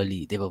come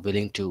early, they were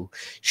willing to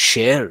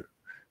share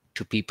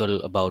to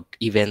people about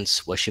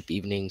events, worship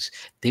evenings.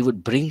 They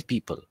would bring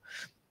people,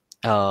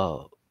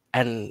 uh,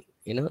 and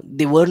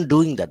they weren't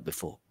doing that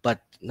before, but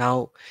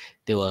now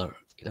they were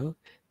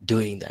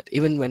doing that.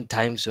 Even when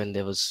times when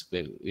there was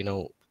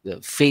the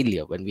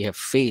failure, when we have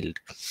failure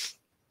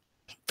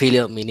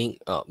meaning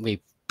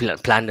we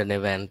planned an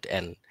event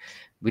and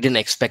we didn't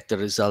expect the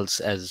results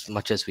as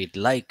much as we'd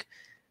like.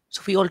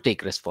 So we all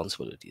take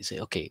responsibility, say,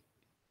 okay,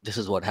 this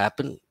is what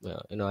happened.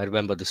 I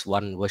remember this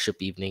one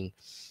worship evening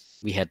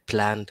we had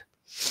planned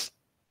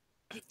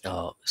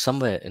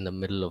somewhere in the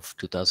middle of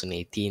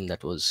 2018.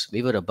 That was,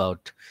 we were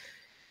about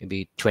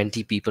maybe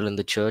 20 people in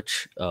the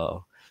church.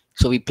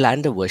 So we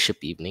planned a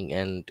worship evening,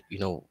 and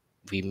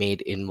we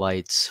made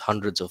invites,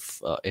 hundreds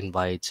of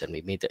invites, and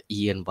we made the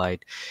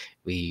e-invite.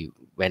 We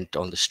went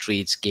on the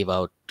streets, gave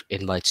out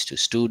invites to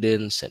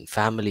students and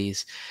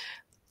families,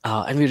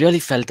 and we really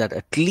felt that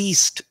at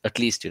least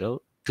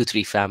 2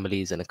 3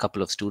 families and a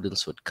couple of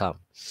students would come.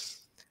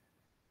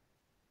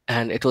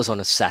 And it was on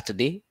a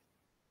Saturday.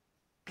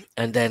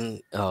 And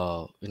then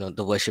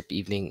the worship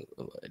evening,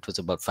 it was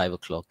about 5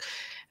 o'clock,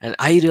 and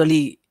I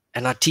really,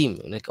 and our team,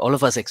 like all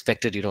of us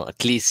expected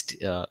at least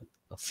a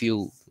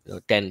few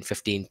 10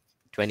 15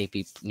 20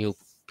 people, new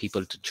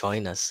people to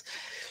join us.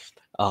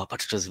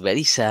 But it was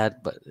very sad,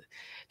 but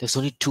there's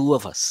only 2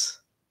 of us.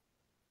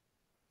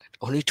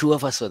 Only 2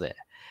 of us were there.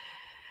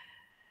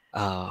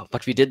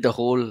 But we did the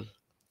whole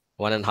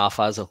 1.5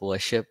 hours of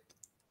worship.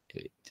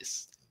 We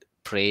just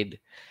prayed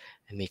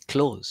and we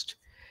closed.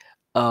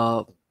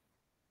 uh,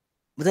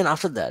 but then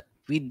after that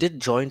we did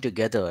join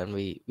together, and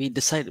we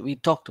decided, we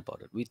talked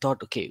about it. We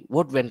thought, okay,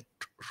 what went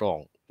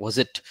wrong? Was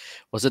it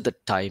the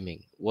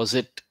timing? Was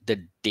it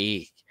the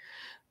day?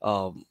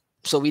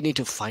 So we need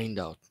to find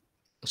out.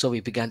 So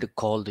we began to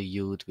call the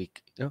youth.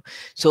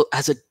 So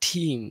as a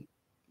team,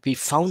 we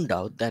found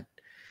out that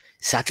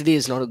Saturday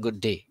is not a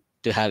good day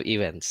to have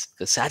events,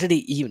 because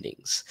Saturday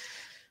evenings,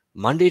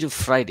 Monday to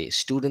Friday,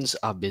 students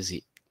are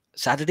busy.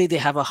 Saturday they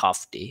have a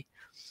half day,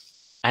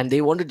 and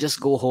they want to just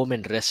go home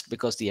and rest,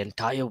 because the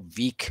entire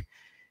week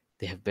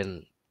they have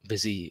been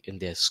busy in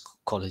their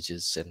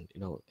colleges and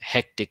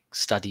hectic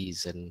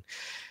studies. And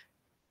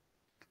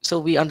so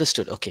we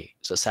understood, okay,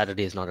 so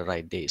Saturday is not a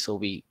right day. So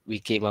we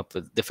came up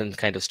with different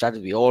kind of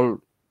strategy. We all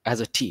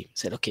as a team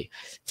said, okay,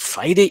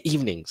 Friday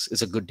evenings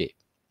is a good day,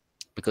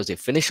 because they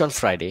finish on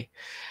Friday,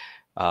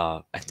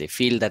 and they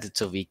feel that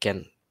it's a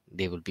weekend,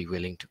 they will be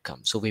willing to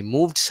come. So we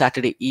moved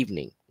Saturday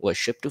evening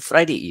worship to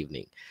Friday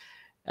evening.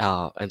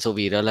 And so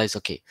we realized,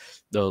 okay,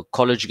 the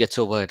college gets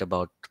over at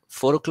about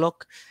 4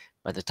 o'clock.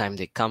 By the time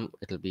they come,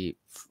 it'll be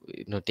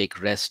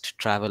take rest,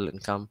 travel,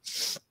 and come.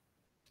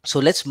 So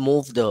let's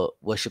move the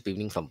worship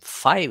evening from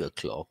 5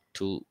 o'clock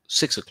to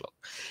 6 o'clock.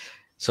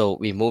 So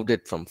we moved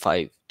it from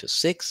 5 to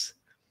 6.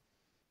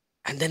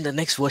 And then the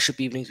next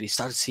worship evenings, we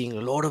started seeing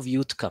a lot of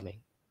youth coming.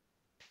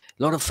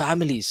 A lot of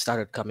families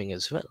started coming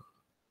as well.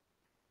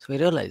 So we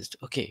realized,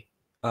 okay,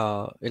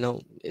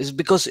 it's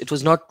because it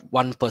was not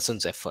one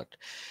person's effort.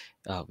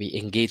 We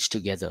engaged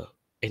together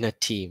in a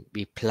team.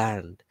 We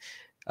planned.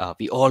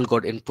 We all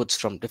got inputs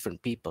from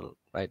different people,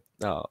 right?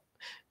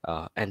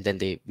 And then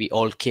we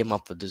all came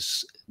up with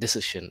this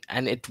decision,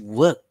 and it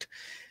worked,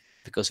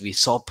 because we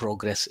saw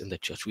progress in the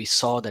church. We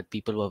saw that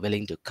people were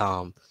willing to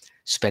come.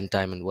 spend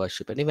time in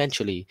worship, and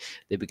eventually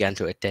they began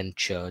to attend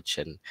church,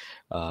 and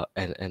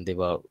they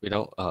were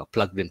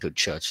plugged into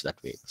church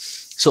that way.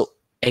 So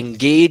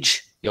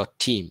engage your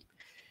team.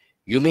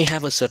 You may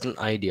have a certain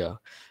idea,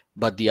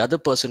 but the other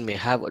person may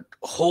have a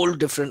whole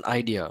different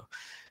idea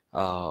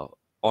uh,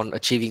 on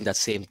achieving that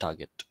same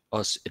target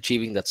or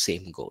achieving that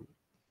same goal,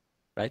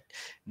 right?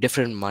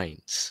 Different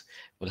minds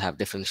will have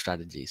different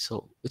strategies,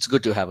 so it's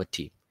good to have a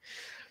team.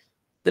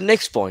 The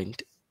next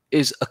point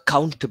is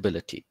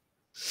accountability.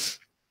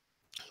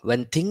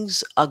 When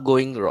things are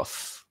going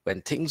rough,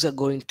 when things are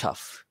going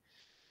tough,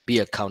 be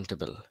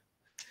accountable.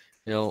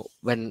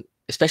 When,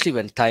 especially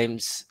when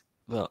times,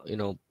 well,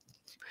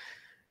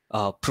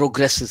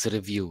 progress is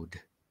reviewed,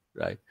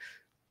 right?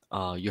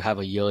 You have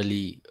a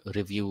yearly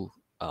review,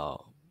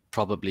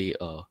 probably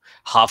a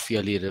half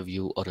yearly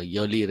review or a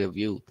yearly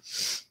review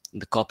in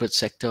the corporate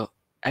sector.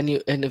 And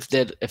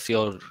if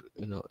you're,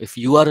 if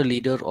you are a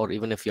leader, or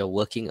even if you're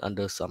working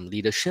under some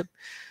leadership,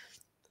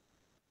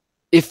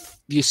 if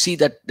you see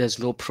that there's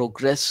no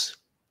progress,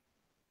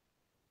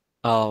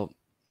 uh,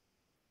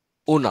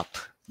 own up,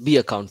 be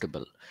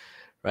accountable,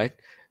 right?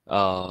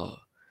 Uh,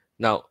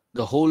 Now,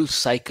 the whole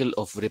cycle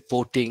of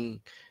reporting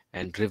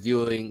and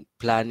reviewing,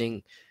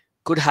 planning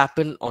could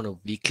happen on a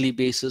weekly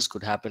basis,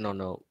 could happen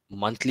on a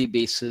monthly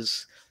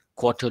basis,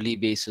 quarterly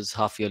basis,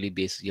 half yearly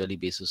basis, yearly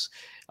basis.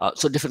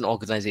 So different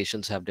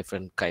organizations have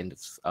different kind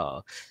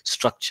of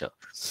structure.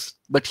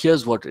 But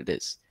here's what it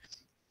is: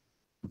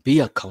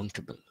 be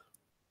accountable.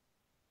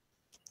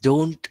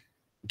 Don't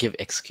give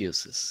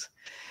excuses.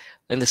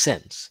 In the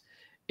sense,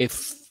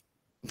 if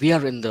we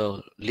are in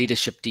the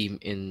leadership team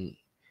in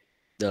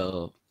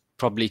the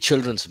probably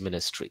children's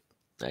ministry,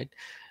 right?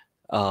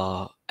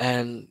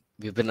 And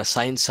we've been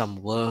assigned some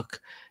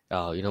work,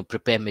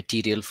 prepare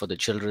material for the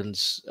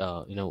children's,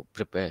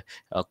 prepare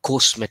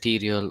course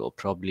material, or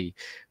probably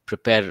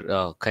prepare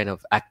kind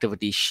of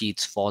activity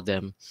sheets for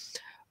them.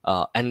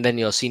 And then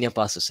your senior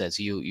pastor says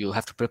you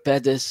have to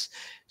prepare this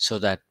so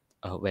that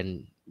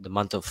when the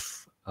month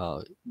of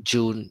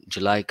June,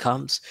 July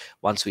comes,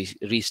 once we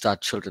restart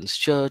children's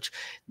church,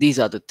 these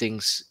are the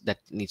things that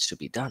needs to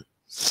be done,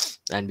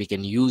 and we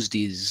can use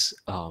this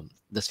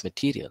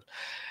material.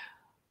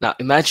 Now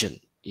imagine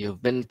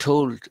you've been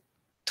told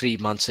 3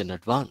 months in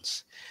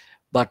advance,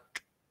 but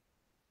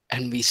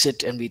and we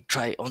sit and we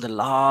try on the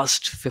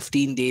last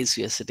 15 days,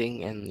 we are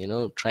sitting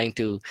and trying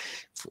to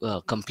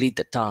complete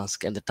the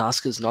task, and the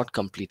task is not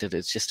completed,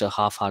 it's just a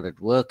half-hearted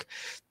work,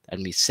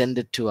 and we send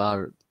it to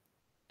our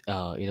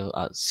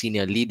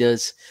senior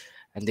leaders,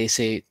 and they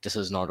say this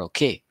is not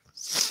okay.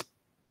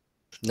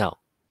 Now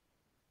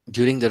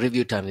during the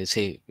review time, they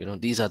say,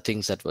 these are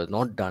things that were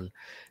not done.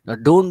 Now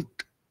don't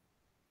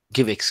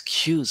give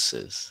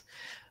excuses,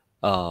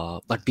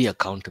 but be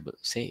accountable.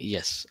 Say,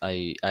 yes,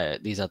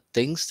 these are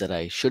things that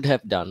I should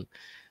have done.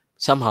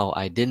 Somehow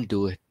I didn't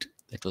do it.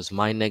 It was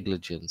my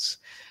negligence.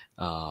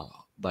 Uh,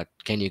 but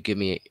can you give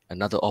me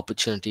another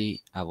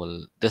opportunity?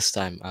 This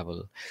time I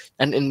will.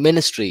 And in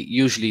ministry,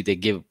 usually they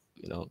give,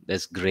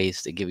 there's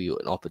grace, they give you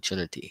an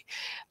opportunity.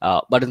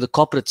 But in the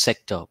corporate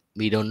sector,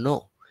 we don't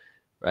know,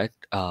 right?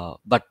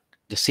 But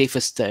the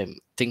safest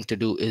thing to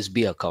do is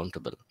be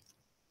accountable.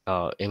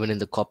 Even in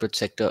the corporate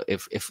sector,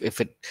 if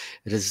it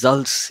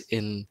results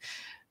in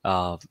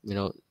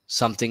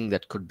something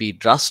that could be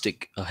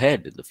drastic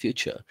ahead in the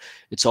future,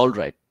 it's all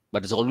right,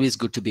 but it's always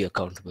good to be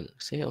accountable.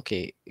 Say,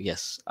 okay,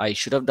 yes, I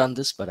should have done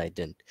this, but I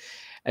didn't.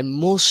 And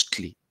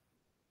mostly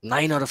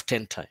 9 out of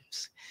 10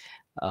 times,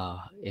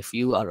 if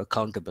you are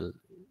accountable,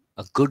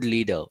 a good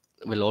leader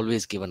will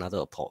always give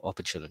another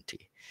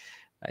opportunity,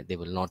 right? They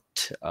will not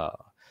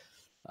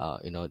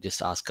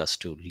just ask us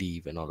to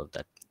leave and all of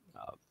that,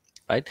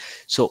 right?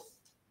 So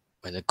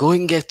when the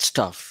going gets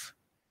tough,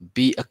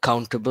 be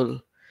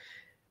accountable,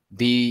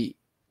 be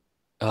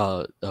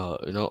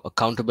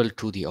accountable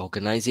to the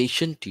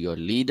organization, to your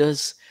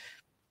leaders,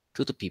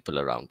 to the people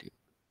around you,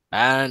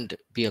 and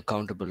be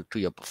accountable to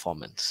your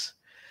performance.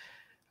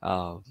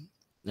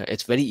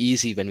 It's very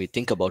easy when we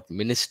think about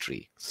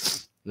ministry,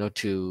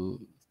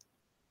 to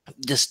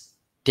just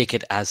take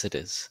it as it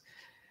is.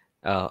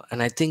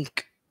 And I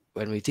think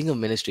when we think of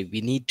ministry,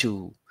 we need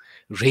to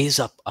raise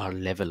up our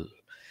level,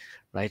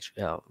 right?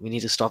 We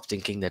need to stop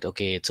thinking that,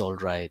 okay, it's all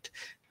right.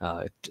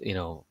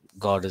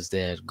 God is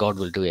there. God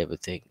will do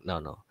everything.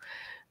 No.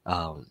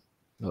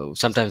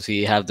 Sometimes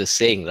we have this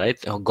saying, right?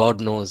 Oh, God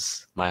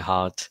knows my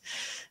heart.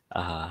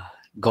 Uh,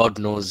 God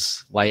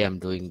knows why I'm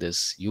doing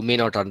this. You may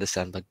not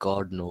understand, but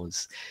God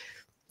knows.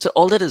 So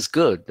all that is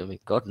good. I mean,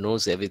 God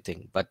knows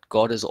everything, but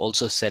God has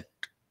also set,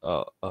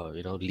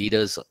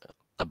 leaders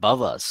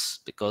above us,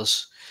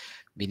 because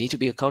we need to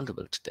be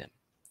accountable to them,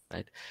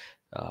 right?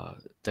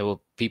 There were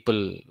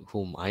people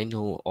whom I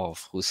know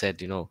of who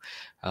said,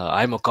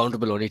 I'm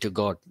accountable only to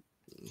God.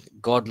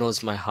 God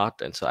knows my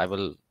heart, and so I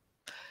will.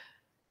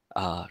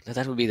 Now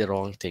that would be the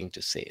wrong thing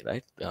to say,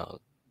 right?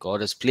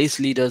 God has placed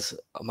leaders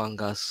among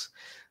us.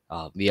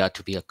 We are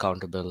to be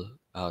accountable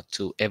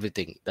to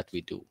everything that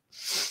we do,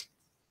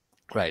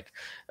 right?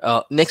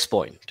 Next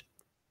point: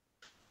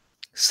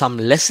 some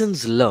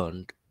lessons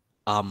learned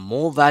are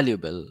more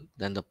valuable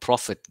than the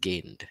profit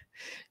gained.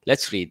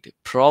 Let's read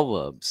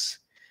Proverbs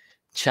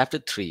chapter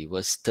 3,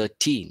 verse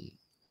 13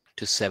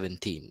 to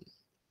 17.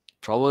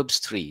 Proverbs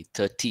 3,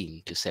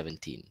 13 to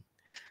 17.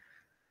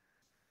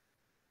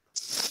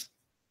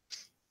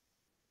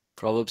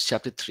 Proverbs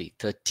chapter 3,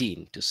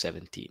 13 to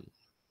 17.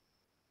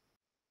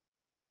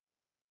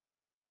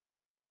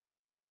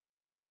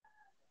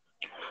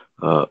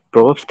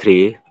 Proverbs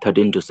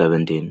 3:13 to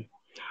 17.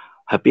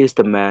 Happy is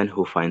the man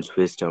who finds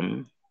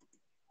wisdom,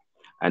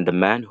 and the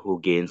man who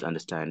gains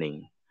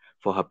understanding.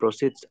 For her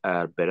proceeds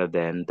are better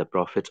than the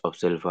profits of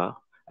silver,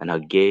 and her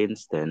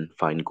gains than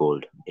fine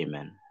gold.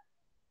 Amen.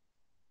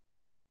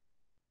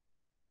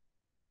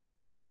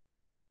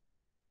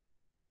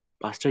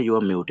 Pastor, you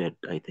are muted,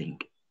 I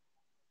think.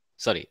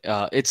 Sorry,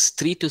 it's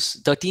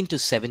 13 to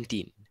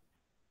 17.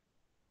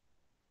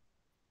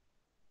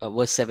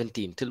 Verse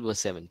 17, till verse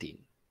 17.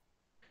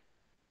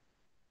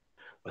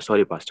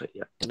 Sorry, Pastor.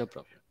 Yeah. No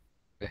problem.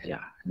 Go ahead.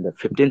 Yeah. And the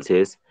 15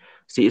 says,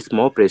 she is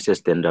more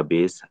precious than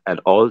rubies, and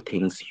all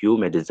things you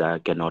may desire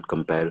cannot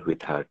compare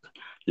with her.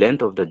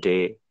 Length of the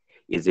day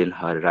is in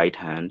her right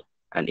hand,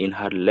 and in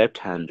her left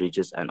hand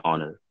riches and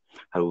honor.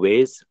 Her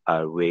ways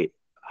are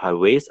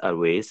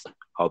ways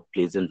of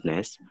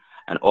pleasantness,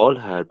 and all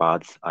her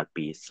paths are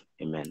peace.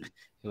 Amen.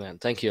 Amen.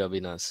 Thank you,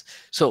 Avinas.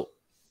 So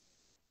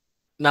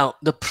now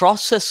the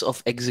process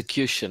of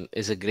execution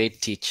is a great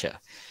teacher.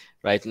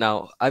 Right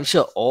now, I'm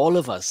sure all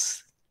of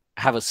us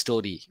have a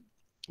story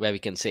where we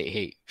can say,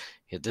 hey,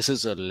 this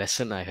is a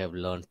lesson I have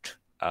learned.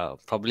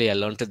 Probably I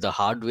learned it the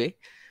hard way,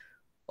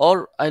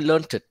 or I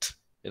learned it,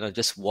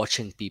 just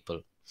watching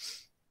people.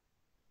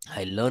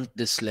 I learned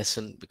this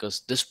lesson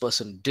because this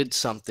person did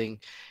something,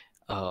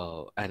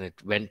 and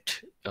it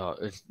went.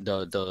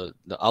 The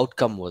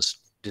outcome was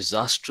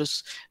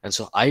disastrous, and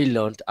so I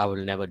learned I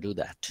will never do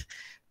that,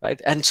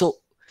 right? And so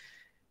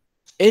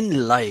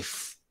in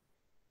life,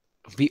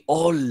 we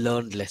all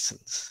learn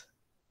lessons,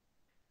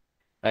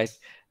 right?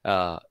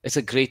 It's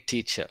a great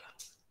teacher,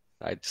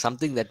 right?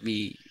 Something that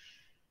we,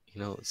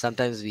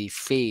 sometimes we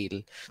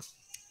fail,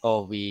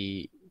 or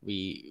we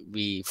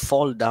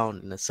fall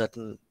down in a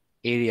certain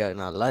area in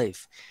our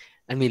life,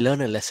 and we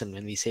learn a lesson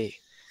when we say,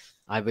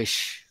 I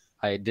wish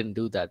I didn't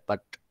do that,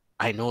 but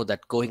I know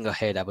that going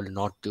ahead I will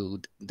not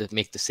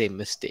make the same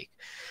mistake.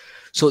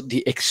 So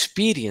the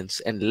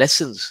experience and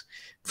lessons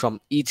from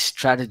each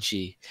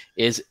strategy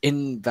is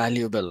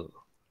invaluable,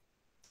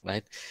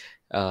 right?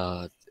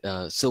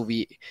 So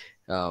we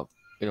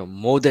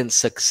more than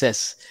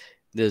success,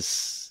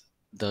 this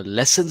the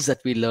lessons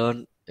that we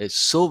learn is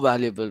so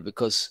valuable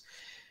because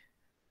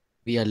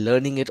we are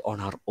learning it on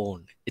our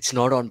own. It's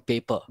not on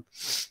paper,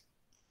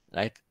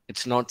 right?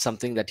 It's not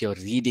something that you're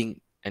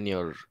reading and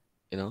you're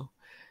you know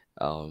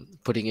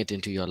putting it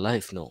into your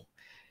life. No.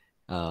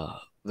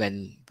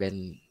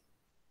 When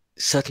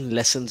certain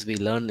lessons we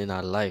learn in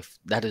our life,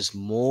 that is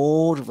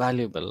more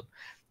valuable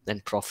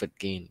than profit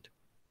gained.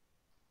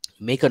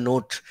 Make a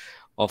note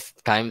of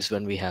times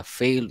when we have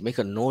failed. Make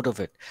a note of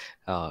it.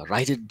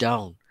 Write it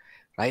down.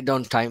 Write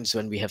down times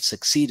when we have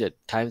succeeded,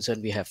 times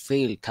when we have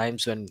failed,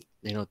 times when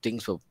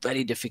things were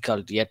very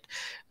difficult, yet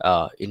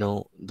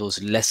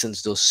those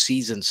lessons, those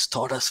seasons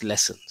taught us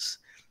lessons,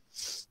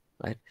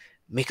 right?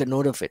 Make a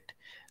note of it,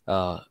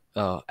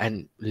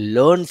 and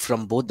learn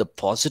from both the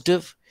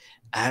positive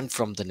and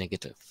from the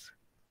negative,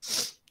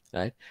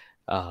 right?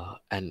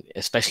 And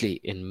especially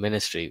in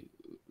ministry,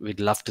 we'd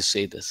love to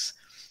say this.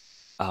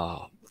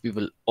 We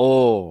will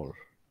all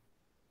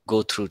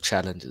go through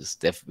challenges.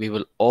 We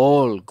will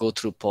all go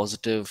through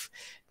positive,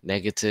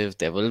 negative.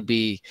 There will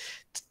be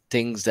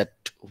things that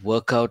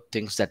work out,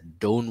 things that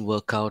don't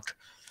work out.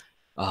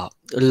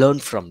 Learn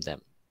from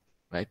them,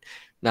 right?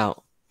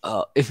 Now,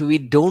 if we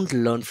don't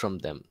learn from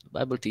them, the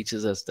Bible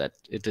teaches us that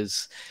it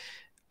is,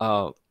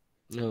 uh,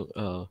 you know,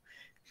 uh,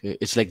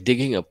 it's like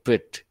digging a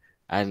pit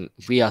and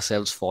we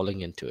ourselves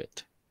falling into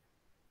it,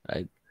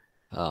 right?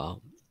 Uh,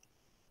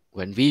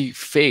 when we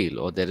fail,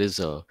 or there is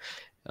a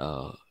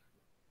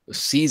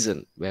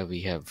season where we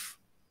have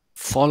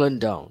fallen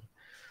down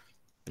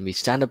and we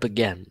stand up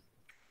again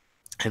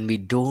and we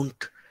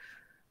don't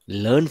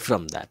learn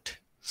from that,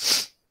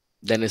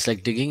 then it's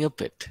like digging a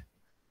pit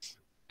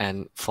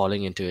and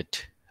falling into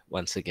it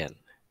once again,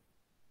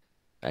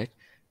 right?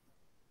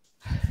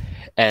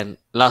 And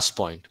last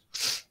point,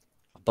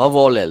 above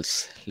all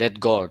else, let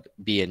God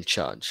be in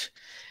charge.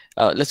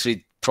 Let's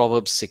read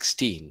Proverbs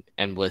 16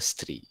 and verse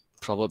 3.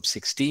 Proverbs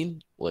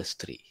 16, verse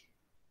 3.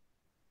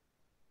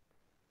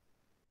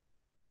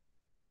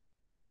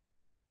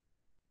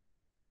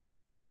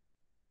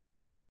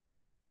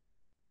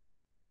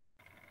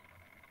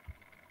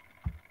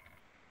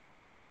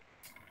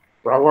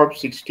 Proverbs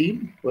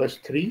 16, verse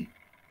 3.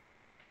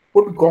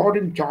 Put God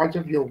in charge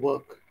of your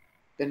work,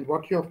 then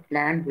what you have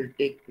planned will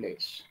take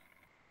place.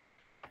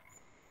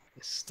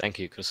 Yes, thank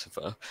you,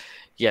 Christopher.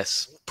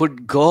 Yes,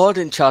 put God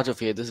in charge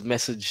of you. This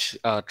message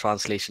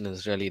translation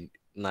is really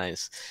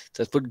nice. It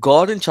says, put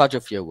God in charge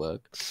of your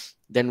work,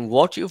 then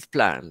what you've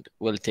planned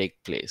will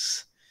take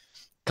place.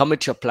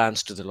 Commit your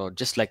plans to the Lord,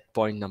 just like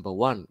point number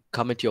 1.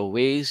 Commit your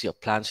ways, your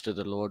plans to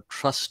the Lord,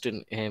 trust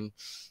in Him,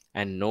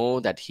 and know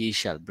that He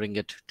shall bring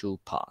it to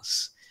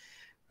pass.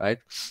 Right?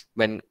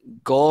 When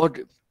God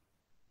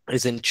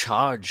is in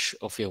charge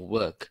of your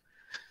work,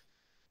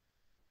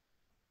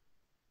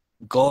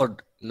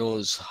 God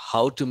knows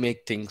how to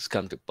make things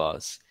come to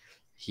pass.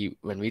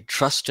 When we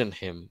trust in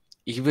Him,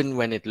 even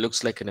when it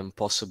looks like an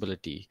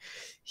impossibility,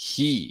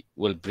 He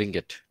will bring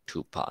it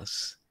to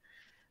pass.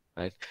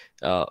 Right?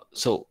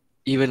 So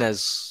even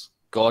as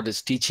God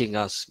is teaching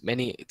us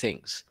many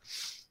things,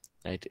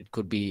 right? It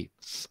could be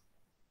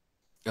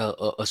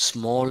a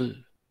small,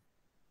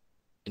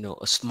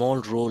 a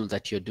small role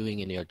that you're doing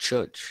in your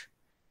church.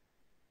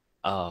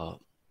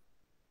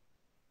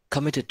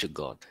 Commit it to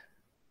God.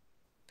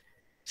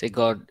 Say,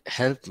 God,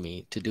 help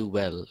me to do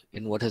well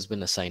in what has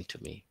been assigned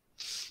to me.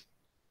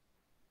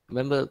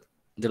 Remember,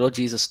 the Lord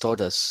Jesus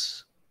taught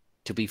us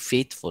to be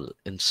faithful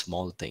in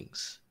small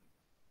things.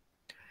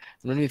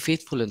 And when we're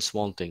faithful in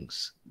small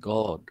things,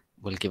 God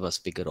will give us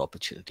bigger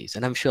opportunities.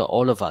 And I'm sure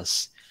all of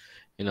us,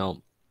 we've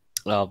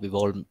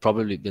all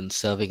probably been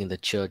serving in the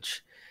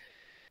church.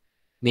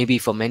 Maybe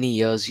for many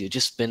years, you've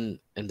just been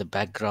in the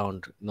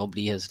background.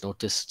 Nobody has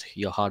noticed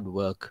your hard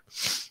work.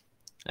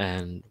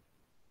 And,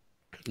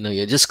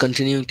 you're just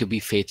continuing to be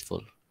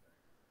faithful.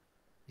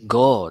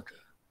 God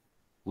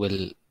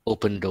will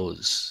open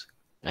doors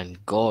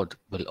and God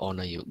will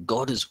honor you.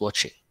 God is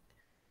watching.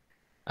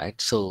 Right?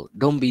 So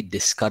don't be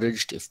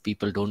discouraged if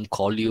people don't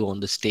call you on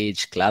the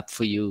stage, clap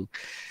for you,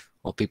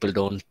 or people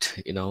don't,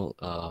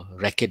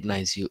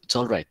 recognize you. It's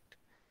all right.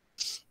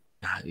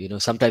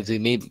 Sometimes we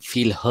may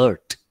feel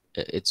hurt.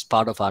 It's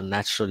part of our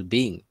natural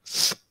being.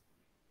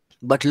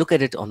 But look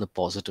at it on the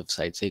positive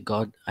side. Say,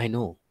 God, I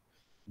know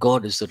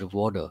God is the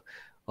rewarder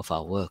of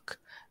our work.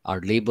 Our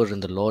labor in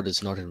the Lord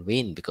is not in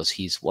vain because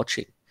He's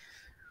watching.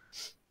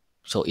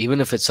 So even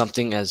if it's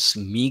something as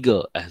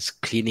meager as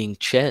cleaning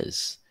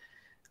chairs,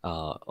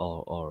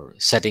 or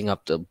setting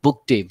up the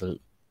book table,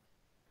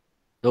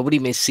 nobody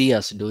may see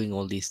us doing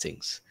all these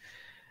things.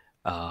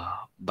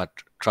 But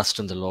trust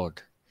in the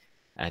Lord,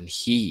 and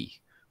He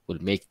will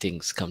make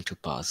things come to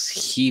pass.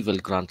 He will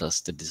grant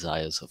us the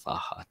desires of our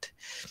heart.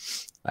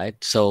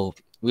 Right? So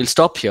we'll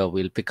stop here.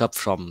 We'll pick up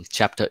from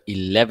chapter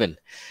 11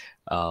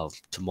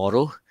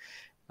 tomorrow.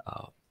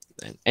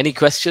 Any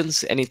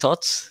questions? Any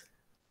thoughts?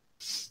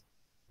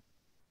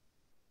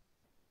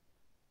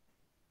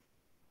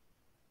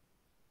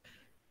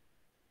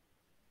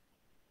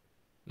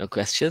 No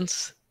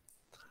questions?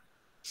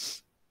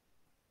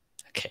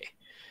 Okay.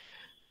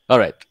 All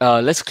right.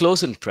 Let's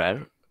close in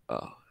prayer.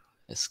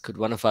 Yes, could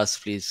one of us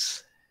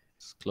please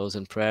close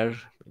in prayer?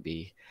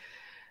 Maybe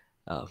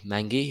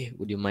Mangi,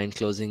 would you mind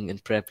closing in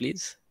prayer,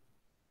 please?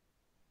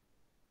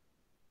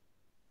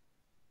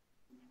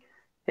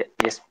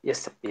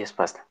 Yes,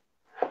 Pastor.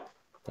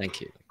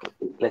 Thank you.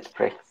 Let's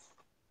pray.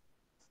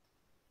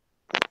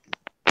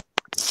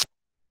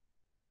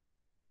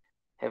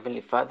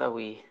 Heavenly Father,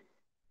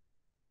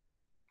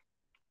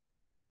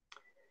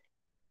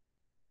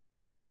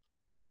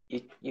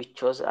 you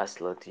chose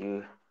us, Lord.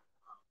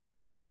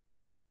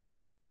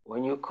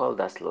 When you called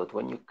us, Lord,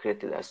 when you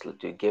created us,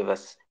 Lord, you gave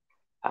us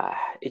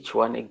each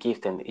one a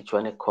gift and each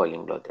one a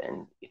calling, Lord.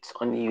 And it's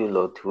only you,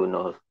 Lord, who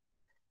knows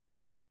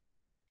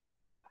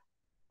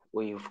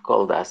where you've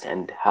called us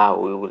and how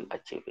we will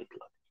achieve it,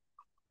 Lord.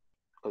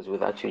 Because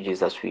without you,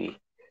 Jesus, we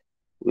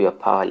are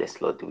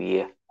powerless, Lord.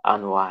 We are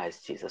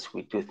unwise, Jesus.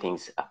 We do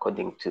things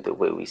according to the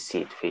way we see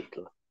it fit,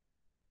 Lord.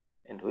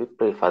 And we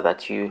pray, Father,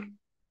 that you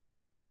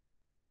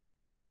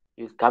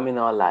come in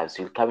our lives,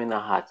 you'll come in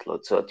our hearts,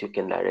 Lord, so that you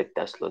can direct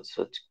us, Lord,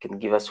 so that you can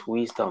give us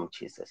wisdom,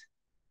 Jesus.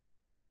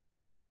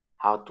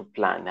 How to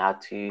plan, how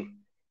to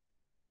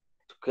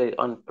carry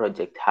on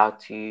project, how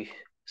to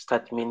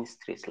start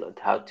ministries, Lord,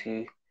 how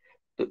to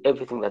do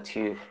everything that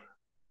you've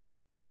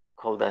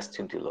called us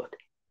to do, Lord.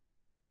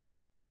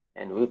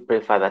 And we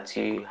pray, Father, that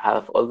you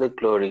have all the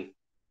glory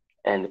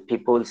and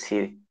people will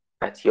see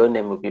that your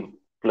name will be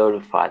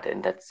glorified,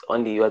 and that's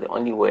only you are the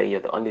only way,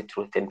 you're the only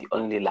truth and the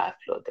only life,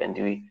 Lord. And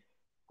we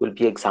will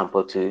be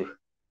example to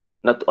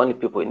not only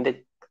people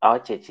in our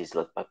churches,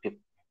 Lord, but people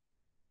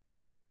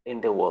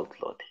in the world,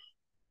 Lord.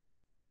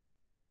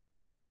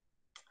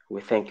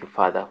 We thank you,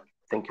 Father.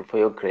 Thank you for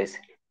your grace,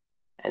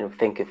 and we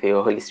thank you for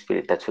your Holy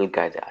Spirit that will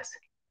guide us.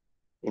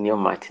 In your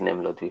mighty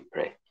name, Lord, we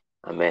pray.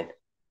 Amen.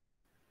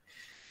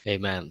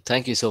 Amen.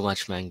 Thank you so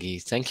much,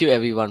 Mangi. Thank you,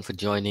 everyone, for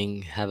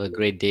joining. Have a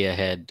great day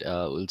ahead.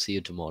 We'll see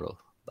you tomorrow.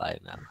 Bye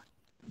now.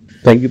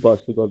 Thank you,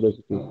 Pastor. God bless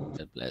you.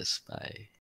 God bless. Bye.